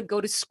Zamboanga, I would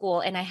go to school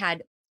and I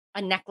had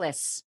a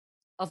necklace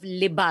of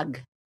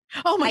libag.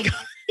 Oh my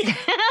God.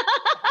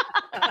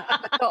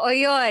 Oo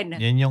yun.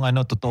 Yan yung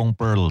totoong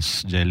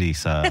pearls, Jelly,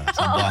 sa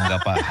Zamboanga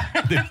pa.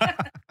 Diba?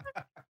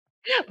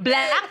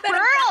 Black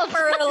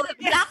pearl.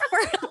 Black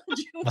pearl.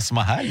 Mas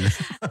mahal.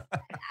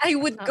 I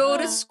would go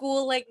to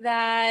school like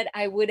that.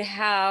 I would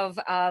have,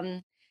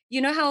 you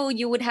know how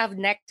you would have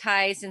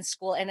neckties in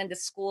school and then the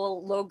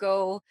school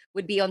logo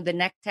would be on the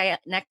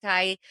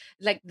necktie,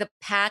 like the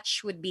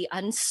patch would be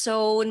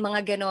unsewn,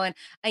 mga ganon.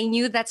 I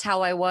knew that's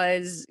how I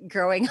was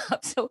growing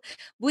up. So,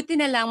 buti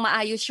na lang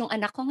maayos yung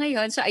anak ko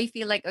ngayon. So, I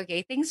feel like,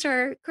 okay, things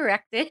are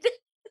corrected.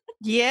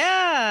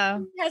 Yeah.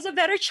 She has a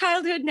better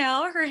childhood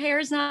now. Her hair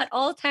is not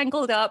all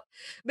tangled up.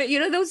 But you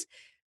know, those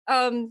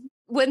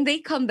when they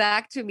come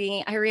back to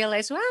me, I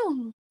realize,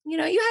 wow, you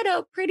know, you had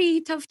a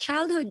pretty tough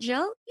childhood,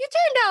 Jill. You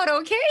turned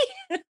out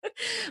okay.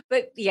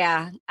 But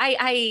yeah,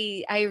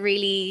 I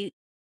really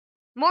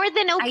more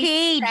than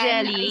okay,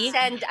 Jelly.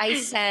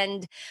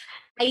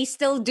 I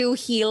still do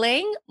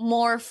healing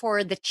more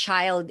for the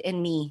child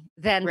in me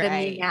than the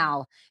me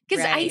now.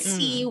 Because I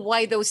see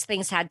why those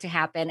things had to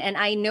happen. And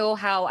I know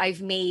how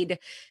I've made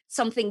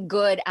something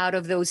good out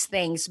of those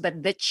things.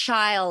 But the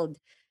child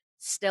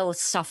still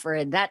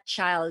suffered. That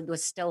child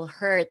was still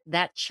hurt.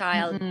 That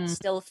child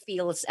still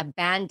feels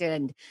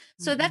abandoned.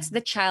 So that's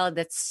the child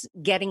that's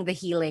getting the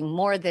healing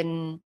more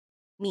than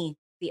me,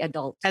 the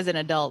adult. As an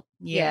adult.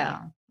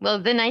 Yeah. Well,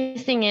 the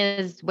nice thing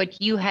is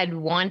what you had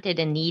wanted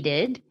and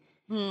needed.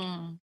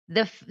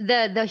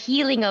 The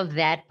healing of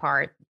that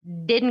part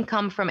didn't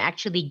come from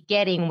actually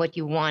getting what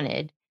you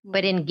wanted,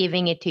 but in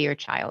giving it to your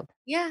child.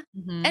 Yeah.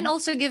 And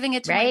also giving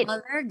it to my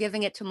mother,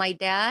 giving it to my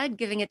dad,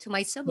 giving it to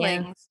my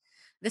siblings.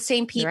 The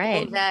same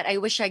people that I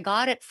wish I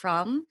got it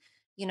from,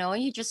 you know,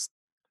 you just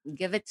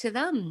give it to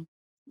them.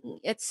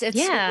 It's a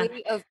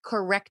way of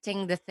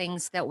correcting the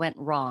things that went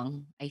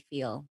wrong, I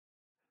feel.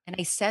 And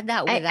I said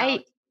that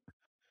without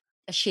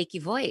a shaky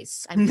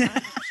voice. I'm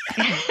not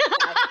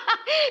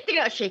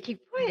shaky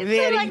voice.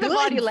 Very I like good. the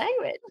body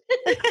language.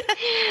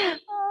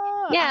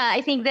 Yeah,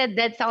 I think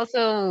that's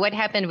also what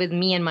happened with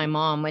me and my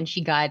mom when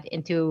she got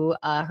into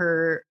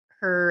her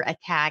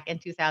attack in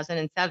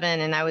 2007,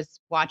 and I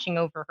was watching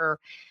over her.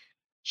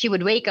 She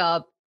would wake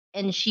up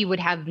and she would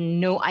have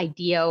no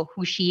idea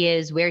who she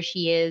is, where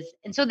she is,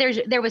 and so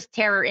there was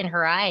terror in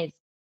her eyes.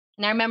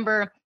 And I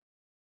remember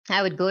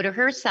I would go to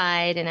her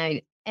side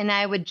and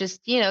I would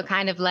just, you know,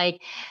 kind of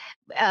like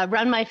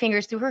run my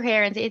fingers through her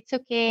hair and say, "It's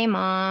okay,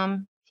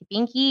 Mom. Si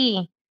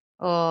Pinky.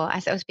 Oh,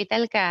 asa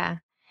hospital ka.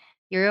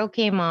 You're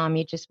okay, Mom.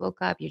 You just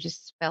woke up. You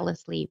just fell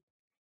asleep."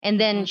 And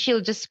then she'll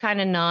just kind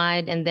of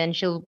nod, and then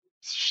she'll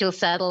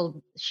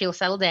settle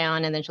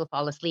down, and then she'll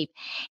fall asleep.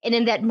 And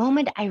in that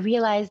moment, I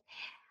realized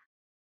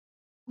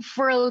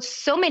for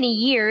so many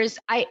years,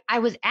 I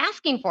was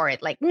asking for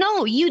it. Like,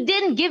 no, you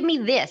didn't give me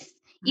this.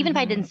 Even if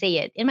I didn't say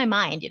it in my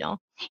mind, you didn't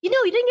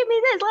give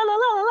me this, la, la,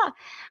 la, la, la.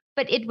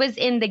 But it was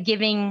in the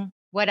giving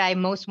what I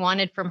most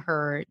wanted from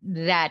her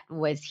that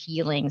was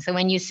healing. So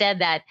when you said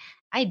that,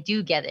 I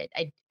do get it.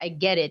 I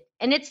get it.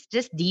 And it's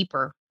just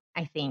deeper,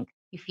 I think.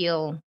 You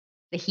feel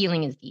the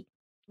healing is deep,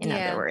 in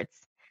other words.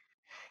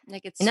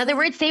 In other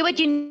words, say what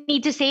you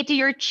need to say to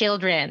your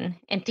children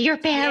and to your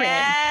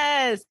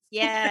parents.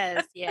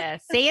 Yes.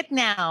 Say it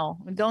now.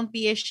 Don't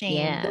be ashamed.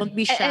 Yeah. Don't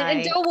be shy.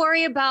 And don't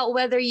worry about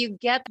whether you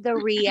get the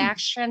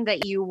reaction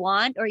that you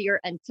want or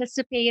you're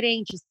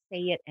anticipating. Just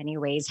say it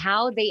anyways.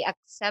 How they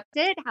accept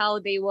it, how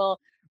they will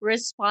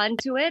respond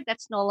to it,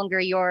 that's no longer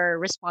your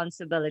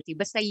responsibility.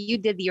 But say you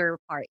did your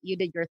part. You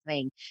did your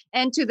thing.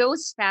 And to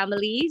those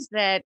families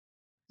that,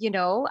 you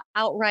know,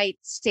 outright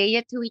say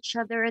it to each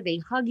other,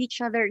 they hug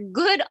each other,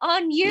 good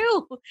on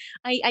you.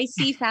 I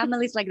see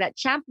families like that.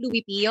 Champ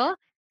Louis Pio,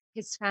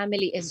 his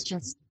family is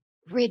just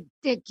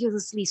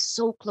ridiculously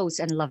so close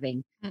and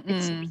loving.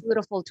 It's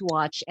beautiful to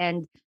watch.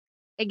 And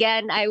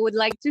again, I would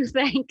like to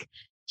thank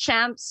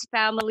Champ's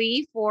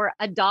family for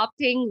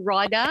adopting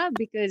Rhoda,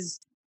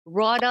 because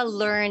Rhoda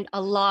learned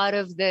a lot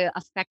of the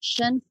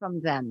affection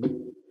from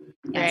them.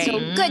 Right. So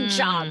good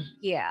job.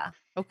 Yeah.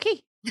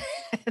 Okay.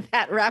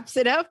 That wraps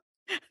it up.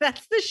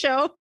 That's the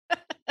show.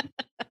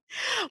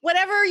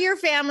 Whatever your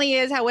family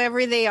is,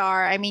 however they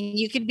are, I mean,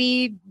 you could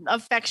be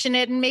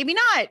affectionate and maybe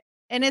not,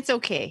 and it's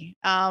okay.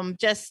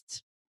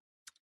 Just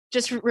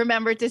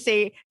remember to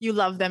say you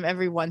love them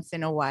every once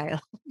in a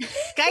while.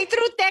 Kahit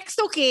through text,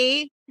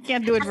 okay? You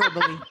can't do it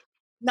verbally.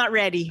 Not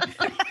ready.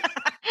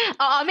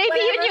 Maybe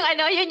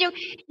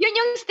yun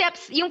yung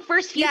steps, yung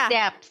first few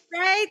steps.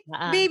 Right?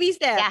 Baby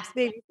steps. Yeah.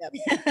 Baby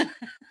steps.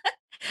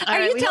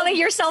 Are you telling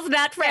yourself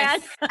that, Fran?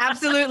 Yes,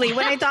 absolutely.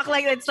 When I talk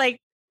like that, it's like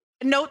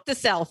note to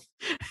self.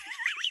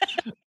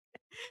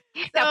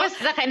 Tapos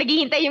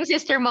naghihintay yung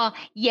sister mo.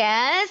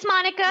 Yes,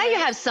 Monica, you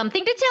have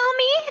something to tell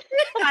me?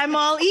 I'm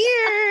all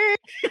ears.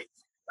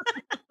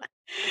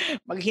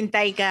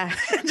 Maghintay ka.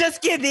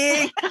 Just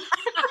kidding.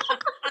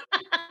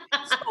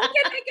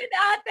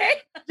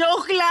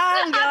 Joke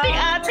lang.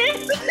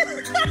 Ate.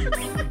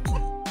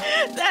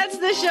 That's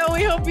the show.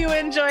 We hope you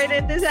enjoyed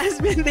it. This has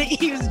been The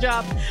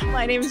Eavesdrop.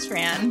 My name is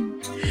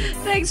Fran.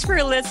 Thanks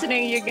for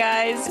listening, you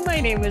guys.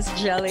 My name is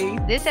Jelly.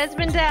 This has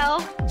been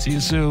Del. See you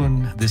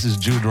soon. This is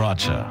Jude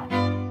Rocha.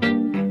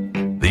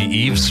 The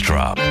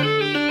Eavesdrop.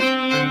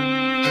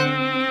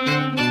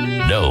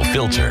 No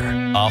filter,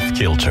 off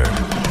kilter.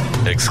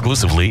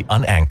 Exclusively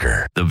on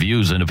Anchor. The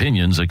views and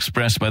opinions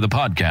expressed by the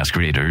podcast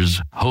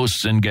creators,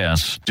 hosts, and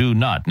guests do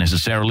not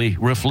necessarily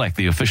reflect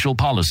the official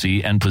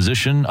policy and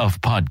position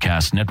of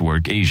Podcast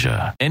Network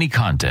Asia. Any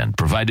content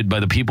provided by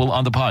the people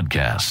on the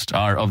podcast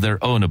are of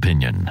their own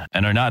opinion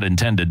and are not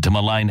intended to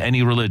malign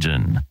any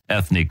religion,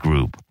 ethnic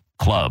group,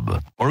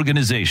 club,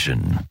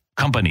 organization,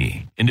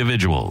 company,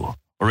 individual,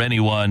 or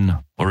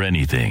anyone or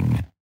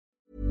anything.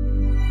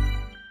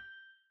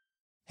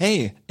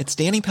 Hey, it's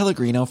Danny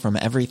Pellegrino from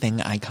Everything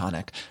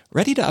Iconic.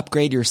 Ready to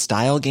upgrade your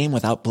style game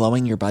without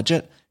blowing your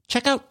budget?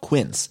 Check out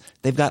Quince.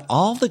 They've got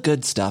all the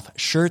good stuff,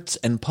 shirts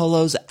and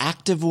polos,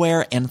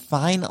 activewear, and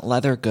fine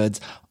leather goods,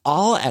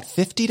 all at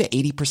 50 to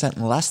 80%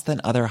 less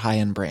than other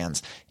high-end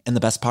brands. And the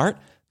best part?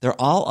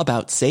 They're all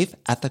about safe,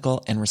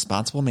 ethical, and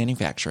responsible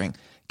manufacturing.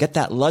 Get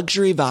that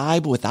luxury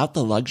vibe without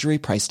the luxury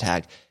price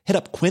tag. Hit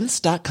up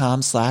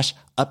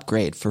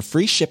quince.com/upgrade for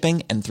free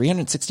shipping and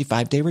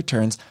 365-day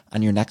returns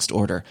on your next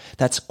order.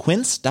 That's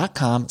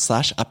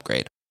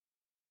quince.com/upgrade.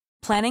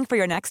 Planning for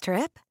your next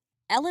trip?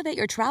 Elevate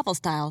your travel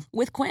style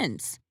with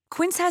Quince.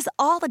 Quince has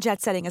all the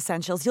jet-setting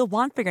essentials you'll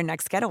want for your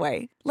next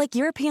getaway, like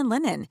European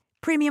linen,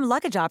 premium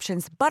luggage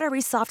options,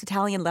 buttery soft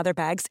Italian leather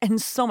bags,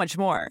 and so much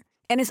more.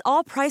 And is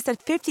all priced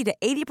at 50 to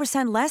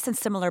 80% less than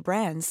similar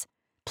brands.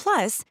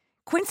 Plus,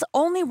 Quince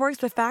only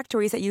works with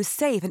factories that use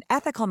safe and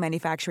ethical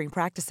manufacturing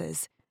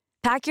practices.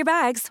 Pack your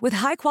bags with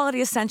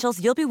high-quality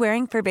essentials you'll be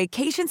wearing for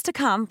vacations to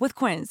come with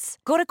Quince.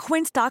 Go to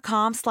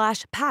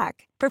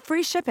quince.com/pack for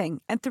free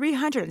shipping and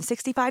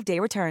 365-day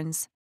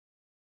returns.